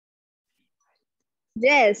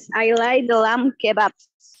 Yes, I like the lamb kebabs.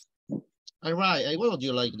 All right. Would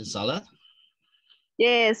you like the salad?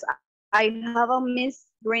 Yes, I have a mixed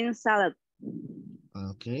green salad.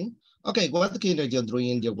 Okay. Okay, what kind of your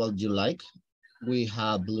drink would you like? We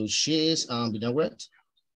have blue cheese and vinaigrette.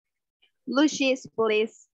 Blue cheese,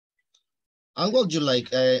 please. And would you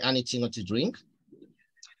like anything to drink?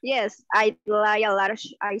 Yes, I'd like a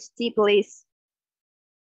large iced tea, please.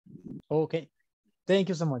 Okay. Thank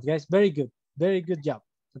you so much, guys. Very good. Very good job.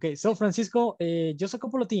 Okay, so Francisco, just a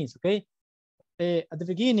couple of things, okay? At the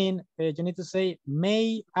beginning, you need to say,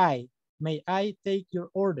 may I take your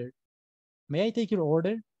order? May I take your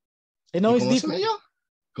order? I know it's difficult.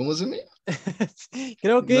 ¿Cómo se me?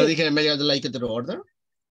 Creo que... No dije, may I like your order?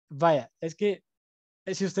 Vaya, es que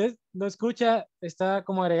si usted lo escucha, está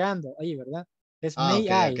como agregando ahí, ¿verdad? Es may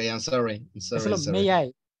okay, I. Okay, I'm sorry. Solo may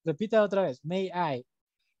I. Repita otra vez. May I.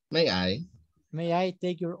 May I. May I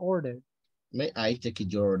take your order? May I take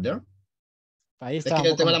your order? Ahí Es está. que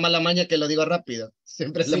yo tengo la mala maña que lo digo rápido.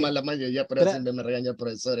 Siempre es Sí. la mala maña ya, pero siempre me regaña el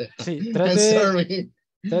profesor. Sí, I'm sorry.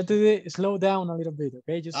 Trate de slow down a little bit,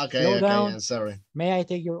 okay? Just slow down. I'm sorry. May I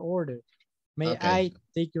take your order? May I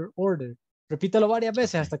take your order? Repítalo varias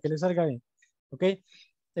veces hasta que le salga bien, okay?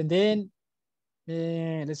 And then,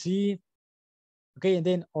 let's see. Okay, and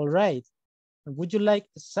then, all right. Would you like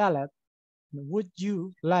a salad? Would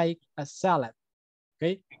you like a salad?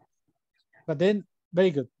 Okay? But then,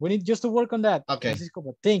 very good. We need just to work on that. Okay. Francisco,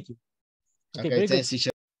 but thank you. Okay, very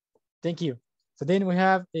good. Thank you. So then we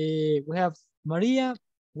have Maria.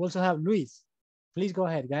 We also have Luis. Please go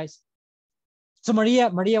ahead, guys. So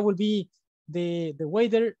Maria will be the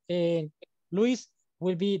waiter and Luis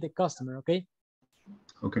will be the customer, okay?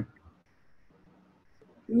 Okay.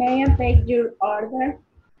 May I take your order?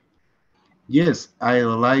 Yes, I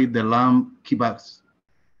like the lamb kebabs.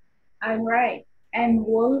 All right. And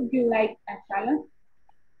would you like a salad?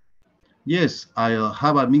 Yes, I'll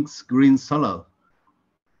have a mixed green salad.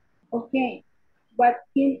 Okay. What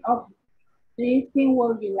kind of dressing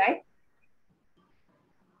would you like?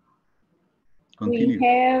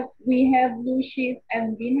 Continue. We have blue cheese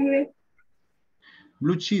and vinaigrette.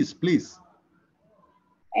 Blue cheese, please.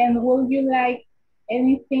 And would you like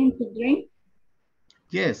anything to drink?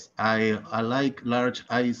 Yes, I like large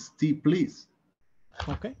iced tea, please.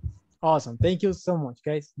 Okay, awesome. Thank you so much,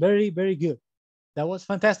 guys. Very, very good. That was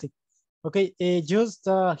fantastic. Okay, just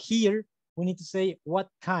here, we need to say what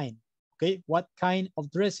kind, okay? What kind of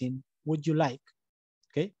dressing would you like?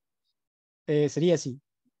 Okay, sería así.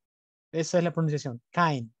 Esa es la pronunciación,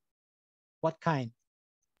 kind. What kind?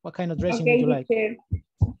 What kind of dressing would you like? Teacher.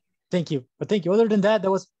 Thank you. But thank you. Other than that,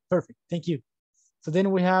 that was perfect. Thank you. So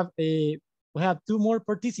then we have two more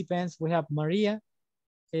participants. We have Maria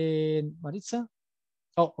and Maritza.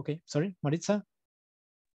 Oh, okay, sorry, Maritza.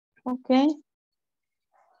 Okay.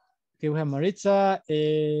 Okay, we have Maritza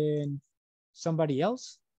and somebody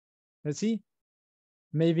else. Let's see.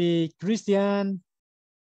 Maybe Christian,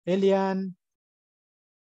 Elian,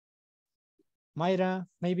 Mayra,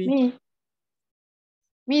 maybe.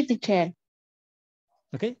 Me, teacher.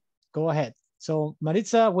 Okay, go ahead. So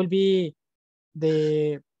Maritza will be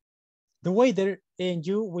the waiter and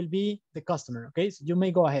you will be the customer. Okay, so you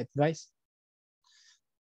may go ahead, guys.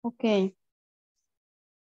 Okay.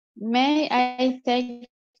 May I take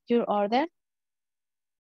your order?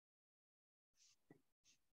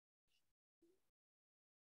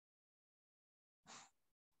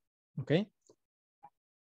 Okay.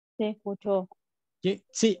 Se escuchó.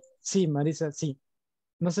 Sí, sí, Marisa, sí.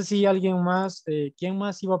 No sé si alguien más, ¿quién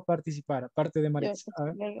más iba a participar aparte de Maritza? A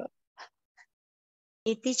ver.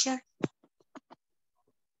 Teacher.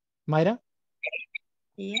 Mayra?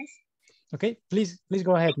 Yes. Okay, please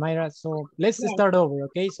go ahead, Mayra. So let's start over,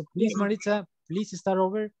 okay? So please, Maritza, please start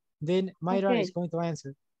over. Then Mayra is going to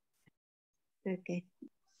answer. Okay.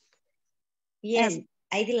 Yes,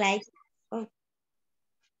 I'd like. Oh.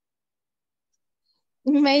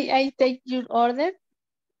 May I take your order?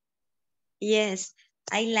 Yes,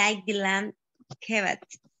 I like the lamb kebab.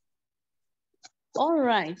 All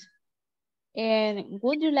right. And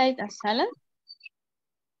would you like a salad?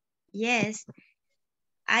 Yes,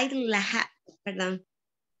 I'll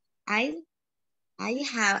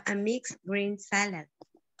have a mixed green salad.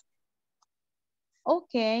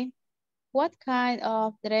 Okay. What kind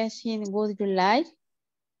of dressing would you like?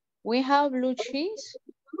 We have blue cheese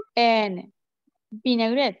and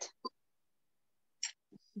vinaigrette.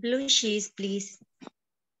 Blue cheese, please.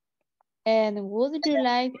 And would you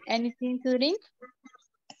like anything to drink?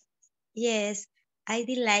 Yes, I'd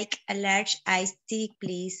like a large iced tea,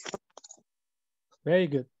 please. Very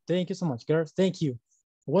good. Thank you so much, girls. Thank you.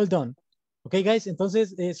 Well done. Ok, guys,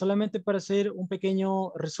 entonces solamente para hacer un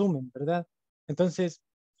pequeño resumen, ¿verdad? Entonces,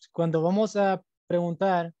 cuando vamos a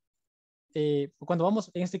preguntar, cuando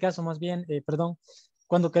vamos, en este caso más bien, perdón,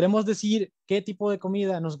 cuando queremos decir qué tipo de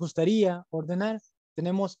comida nos gustaría ordenar,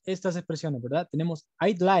 tenemos estas expresiones, ¿verdad? Tenemos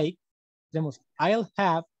I'd like, tenemos I'll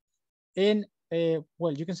have, and,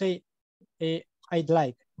 well, you can say I'd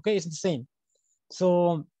like, okay? It's the same.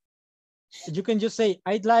 So, you can just say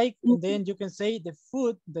I'd like, and then you can say the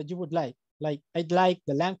food that you would like I'd like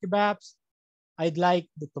the lamb kebabs, I'd like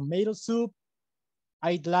the tomato soup,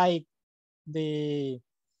 I'd like the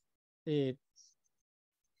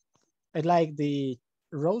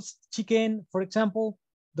roast chicken, for example.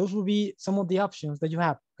 Those will be some of the options that you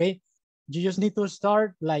have, okay? You just need to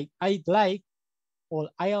start like I'd like or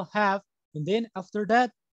I'll have, and then after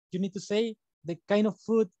that, you need to say the kind of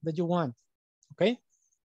food that you want, okay?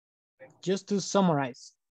 Just to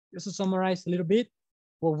summarize a little bit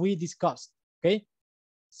what we discussed, okay?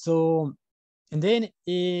 So, and then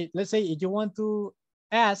let's say if you want to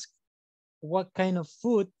ask what kind of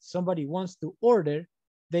food somebody wants to order,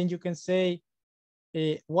 then you can say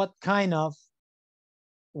what kind of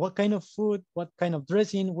food, what kind of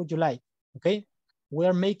dressing would you like, okay? We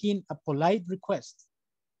are making a polite request,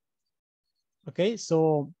 okay?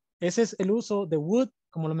 So, ese es el uso de would,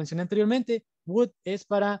 como lo mencioné anteriormente. Would es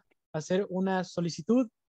para hacer una solicitud,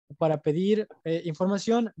 para pedir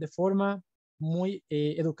información de forma muy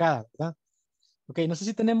educada, ¿verdad? Ok, no sé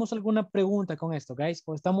si tenemos alguna pregunta con esto, guys,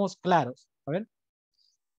 o estamos claros. A ver,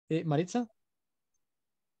 Maritza.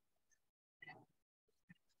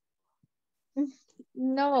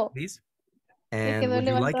 No. Please. And would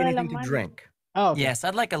you like anything to drink? Oh, okay. Yes,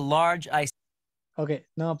 I'd like a large ice. Okay,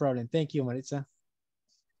 no problem. Thank you, Maritza.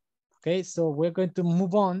 Okay, so we're going to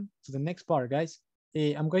move on to the next part, guys.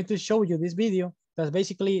 I'm going to show you this video that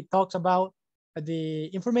basically talks about the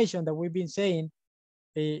information that we've been saying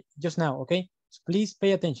just now, okay? So please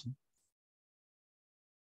pay attention.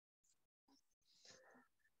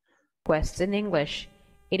 Requests in English.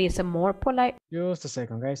 It is a more polite. Just a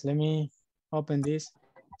second, guys. Let me open this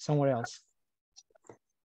somewhere else.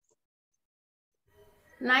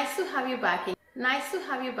 Nice to have you back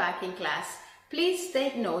in class. Please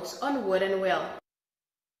take notes on would and will.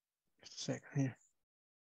 Just a second here.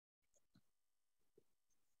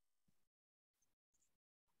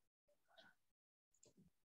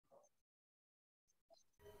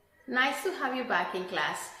 Nice to have you back in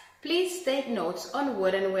class. Please take notes on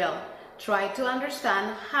would and will. Try to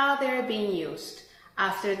understand how they are being used.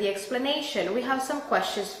 After the explanation, we have some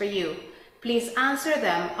questions for you. Please answer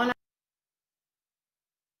them on.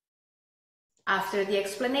 After the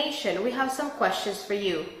explanation, we have some questions for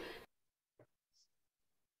you.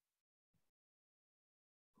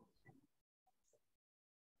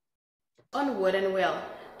 on would and will.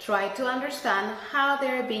 Try to understand how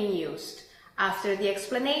they're being used. After the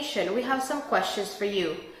explanation, we have some questions for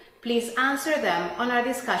you. Please answer them on our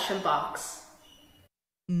discussion box.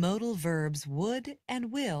 Modal verbs would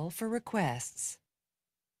and will for requests.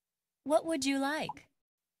 What would you like?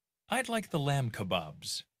 I'd like the lamb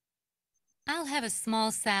kebabs. I'll have a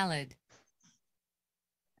small salad.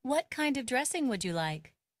 What kind of dressing would you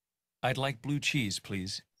like? I'd like blue cheese,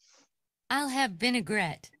 please. I'll have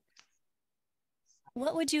vinaigrette.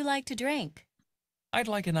 What would you like to drink? I'd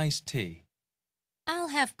like an iced tea. I'll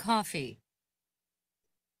have coffee.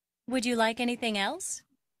 Would you like anything else?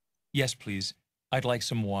 Yes, please. I'd like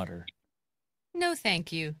some water. No,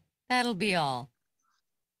 thank you. That'll be all.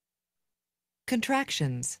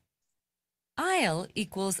 Contractions. I'll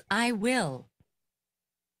equals I will.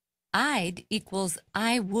 I'd equals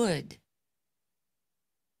I would.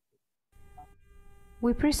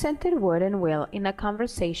 We presented would and will in a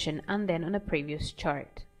conversation and then on a previous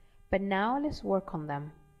chart. But now let's work on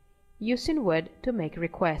them. Using would to make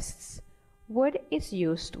requests. Would is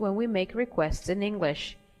used when we make requests in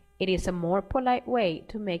English. It is a more polite way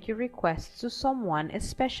to make your requests to someone,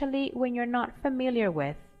 especially when you're not familiar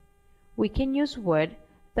with. We can use would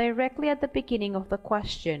directly at the beginning of the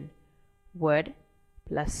question. Would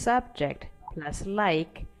plus subject plus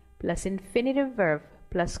like plus infinitive verb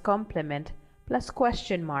plus complement plus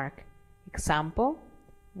question mark. Example,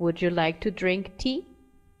 would you like to drink tea?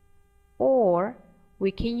 Or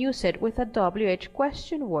we can use it with a WH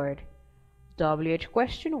question word. WH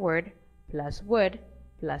question word plus would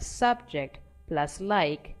plus subject plus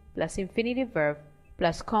like plus infinitive verb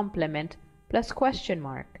plus complement plus question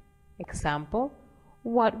mark. Example,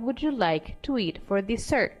 what would you like to eat for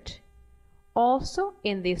dessert? Also,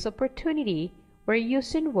 in this opportunity, we're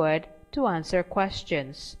using would to answer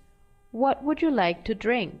questions. What would you like to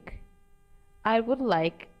drink? I would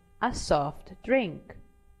like a soft drink.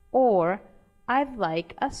 Or, I'd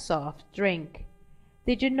like a soft drink.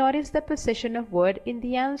 Did you notice the position of would in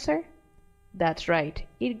the answer? That's right,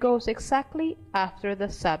 it goes exactly after the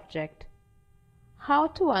subject. How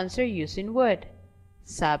to answer using would?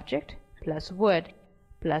 Subject plus would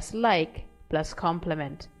plus like plus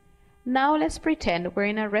complement. Now let's pretend we're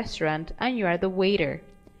in a restaurant and you are the waiter.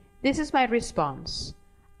 This is my response.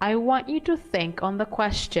 I want you to think on the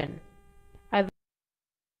question. I'd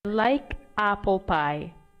like apple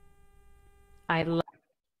pie. I'd like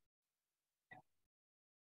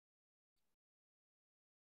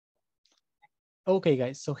Okay,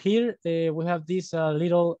 guys, so here we have this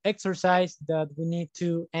little exercise that we need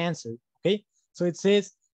to answer, okay? So it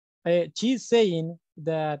says, she's saying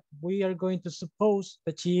that we are going to suppose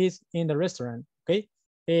that she is in the restaurant, okay?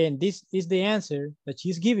 And this is the answer that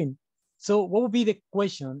she's giving. So what would be the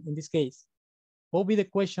question in this case? What would be the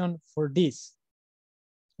question for this?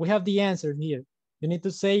 We have the answer here. You need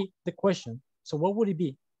to say the question. So what would it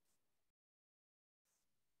be?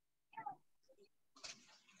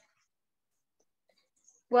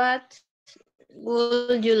 What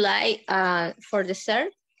would you like for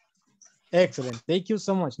dessert? Excellent. Thank you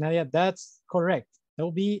so much, Nadia. That's correct. That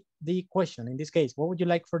will be the question in this case. What would you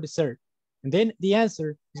like for dessert? And then the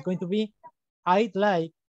answer is going to be, I'd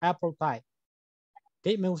like apple pie.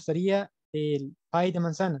 Okay, me gustaría el pie de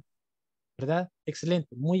manzana. ¿Verdad?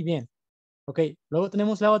 Excelente. Muy bien. Ok, luego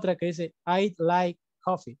tenemos la otra que dice, I'd like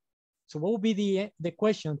coffee. So what would be the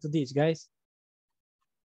question to this, guys?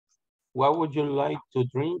 What would you like to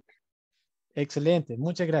drink? Excelente.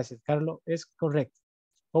 Muchas gracias, Carlos. Es correcto.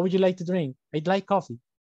 What would you like to drink? I'd like coffee.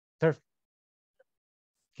 Perfect.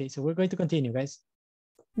 Okay, so we're going to continue, guys.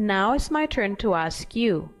 Now it's my turn to ask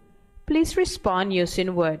you. Please respond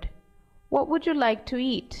using would. What would you like to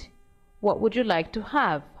eat? What would you like to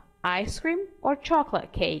have? Ice cream or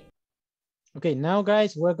chocolate cake? Okay, now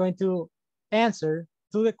guys, we're going to answer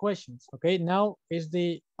to the questions. Okay, now is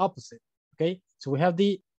the opposite. Okay, so we have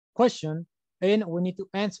the question and we need to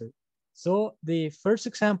answer. So the first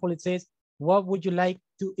example, it says, what would you like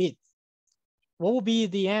to eat? What would be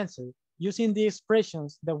the answer using the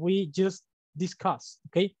expressions that we just discussed?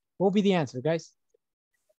 Okay, what would be the answer, guys?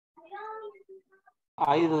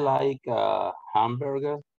 I like a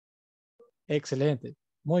hamburger. Excelente.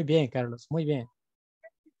 Muy bien, Carlos. Muy bien.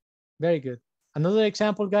 Very good. Another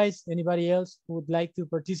example, guys. Anybody else who would like to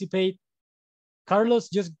participate? Carlos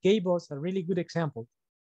just gave us a really good example.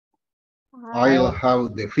 I'll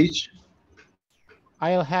have the fish.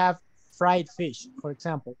 I'll have fried fish, for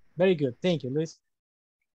example. Very good. Thank you, Luis.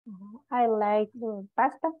 I like the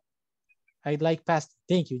pasta. I'd like pasta.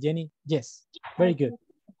 Thank you, Jenny. Yes, very good.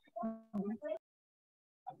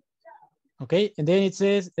 Okay, and then it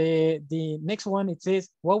says, the next one, it says,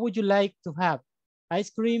 what would you like to have? Ice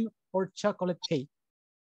cream or chocolate cake?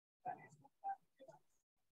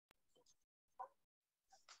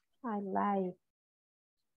 I like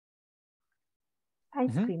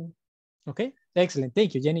ice cream. Okay, excellent.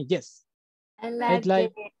 Thank you, Jenny. Yes. I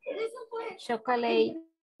like chocolate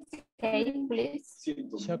cake, please.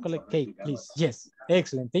 Chocolate cake, please. Yes,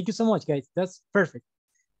 excellent. Thank you so much, guys. That's perfect.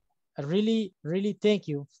 I really, really thank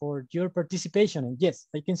you for your participation. And yes,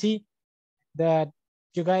 I can see that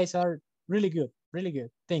you guys are really good, really good.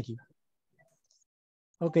 Thank you.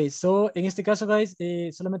 Ok, so en este caso, guys,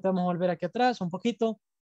 solamente vamos a volver aquí atrás un poquito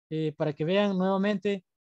para que vean nuevamente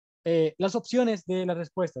las opciones de las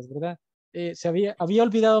respuestas, ¿verdad? Había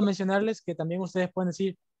olvidado mencionarles que también ustedes pueden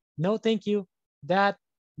decir, no, thank you,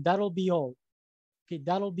 that'll be all. Okay,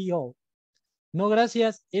 that'll be all. No,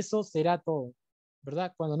 gracias, eso será todo,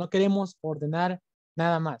 ¿verdad? Cuando no queremos ordenar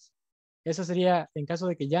nada más. Eso sería en caso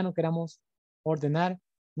de que ya no queramos ordenar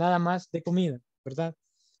nada más de comida, ¿verdad?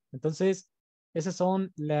 Entonces, esas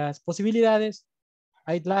son las posibilidades.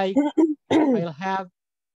 I'd like, I'll have,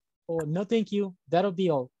 o no thank you, that'll be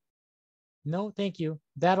all. No thank you,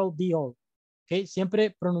 that'll be all. ¿Okay?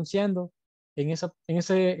 Siempre pronunciando en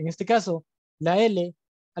este caso la L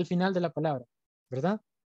al final de la palabra, ¿verdad?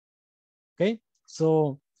 Okay,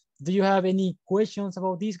 so do you have any questions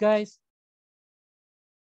about these guys?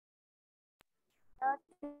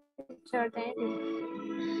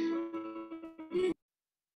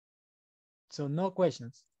 So no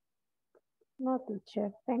questions. No,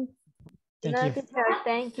 teacher, thanks. Thank no, you. teacher,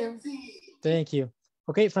 thank you. Thank you.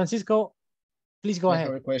 Okay, Francisco, please go ahead.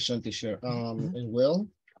 I have a question, teacher. El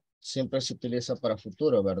will siempre se utiliza para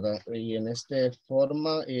futuro, ¿verdad? Y en esta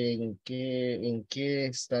forma, ¿en qué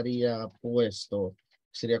estaría puesto?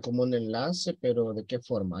 Sería como un enlace, pero ¿de qué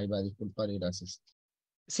forma? Ahí va, disculpar y gracias.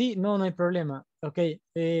 Sí, no hay problema. Ok,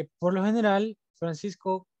 por lo general,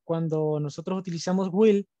 Francisco, cuando nosotros utilizamos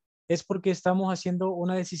will, es porque estamos haciendo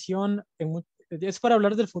una decisión, es para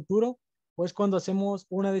hablar del futuro, o es cuando hacemos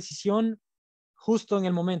una decisión justo en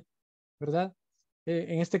el momento, ¿verdad?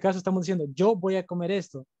 En este caso estamos diciendo, yo voy a comer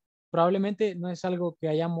esto. Probablemente no es algo que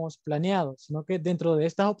hayamos planeado, sino que dentro de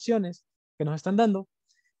estas opciones que nos están dando,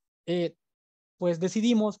 pues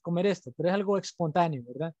decidimos comer esto, pero es algo espontáneo,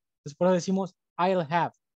 ¿verdad? Entonces por eso decimos, I'll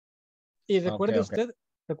have. Y recuerde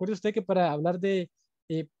usted que para hablar de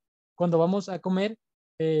cuando vamos a comer,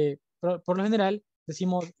 por lo general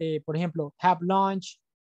decimos, por ejemplo, have lunch,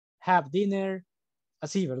 have dinner,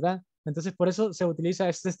 así, ¿verdad? Entonces por eso se utiliza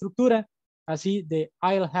esta estructura así de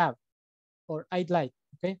I'll have or I'd like,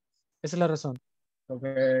 ¿ok? Esa es la razón.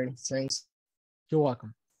 Okay, thanks. You're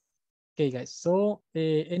welcome. Okay, guys. So,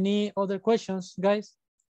 any other questions, guys?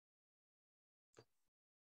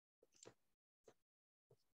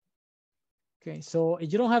 Okay, so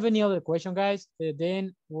if you don't have any other question, guys,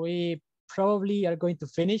 then we probably are going to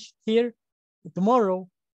finish here. Tomorrow,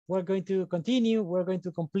 we're going to continue. We're going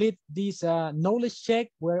to complete this knowledge check.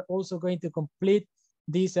 We're also going to complete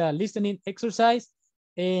this listening exercise.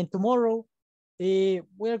 And tomorrow,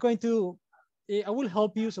 we're going to, I will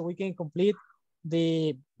help you so we can complete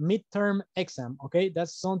the midterm exam, okay?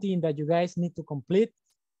 That's something that you guys need to complete.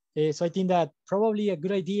 So I think that probably a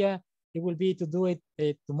good idea, it will be to do it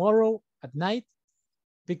tomorrow at night,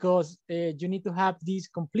 because you need to have this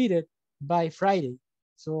completed by Friday.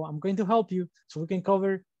 So I'm going to help you so we can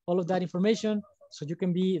cover all of that information so you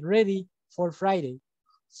can be ready for Friday.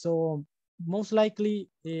 So most likely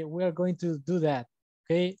we are going to do that,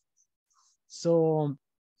 okay? So,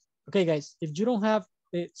 okay, guys, if you don't have,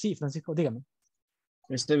 sí, Francisco, dígame.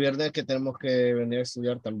 Este viernes que tenemos que venir a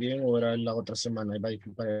estudiar también, o era la otra semana.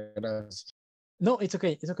 Gracias. No, it's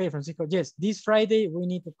okay, Francisco. Yes, this Friday we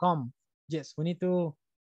need to come. Yes, we need to,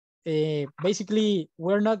 basically,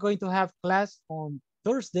 we're not going to have class on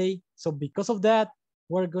Thursday. So because of that,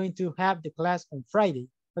 we're going to have the class on Friday.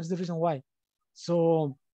 That's the reason why.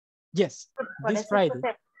 So, yes, this Friday.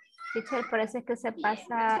 Teacher, por eso es que se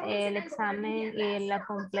pasa el examen y la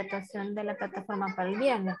completación de la plataforma para el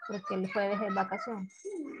viernes, porque el jueves es vacación.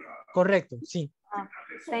 Correcto, sí.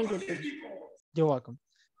 Thank you, teacher. You're welcome.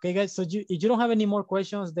 Okay, guys, so if you don't have any more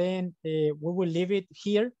questions, then we will leave it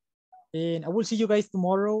here. And I will see you guys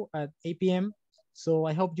tomorrow at 8 p.m. So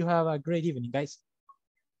I hope you have a great evening, guys.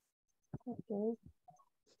 Okay.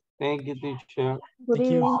 Thank you, teacher.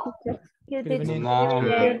 Thank you. Good evening. Good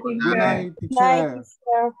night, teacher.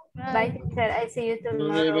 Bye, teacher. I see you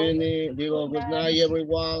tomorrow. Good night,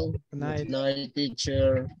 everyone. Good night. Good night,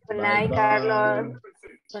 teacher. Good night, Carlos.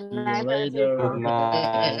 Good night, later. Good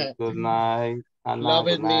night. Good night. Love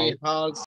it, me, hugs.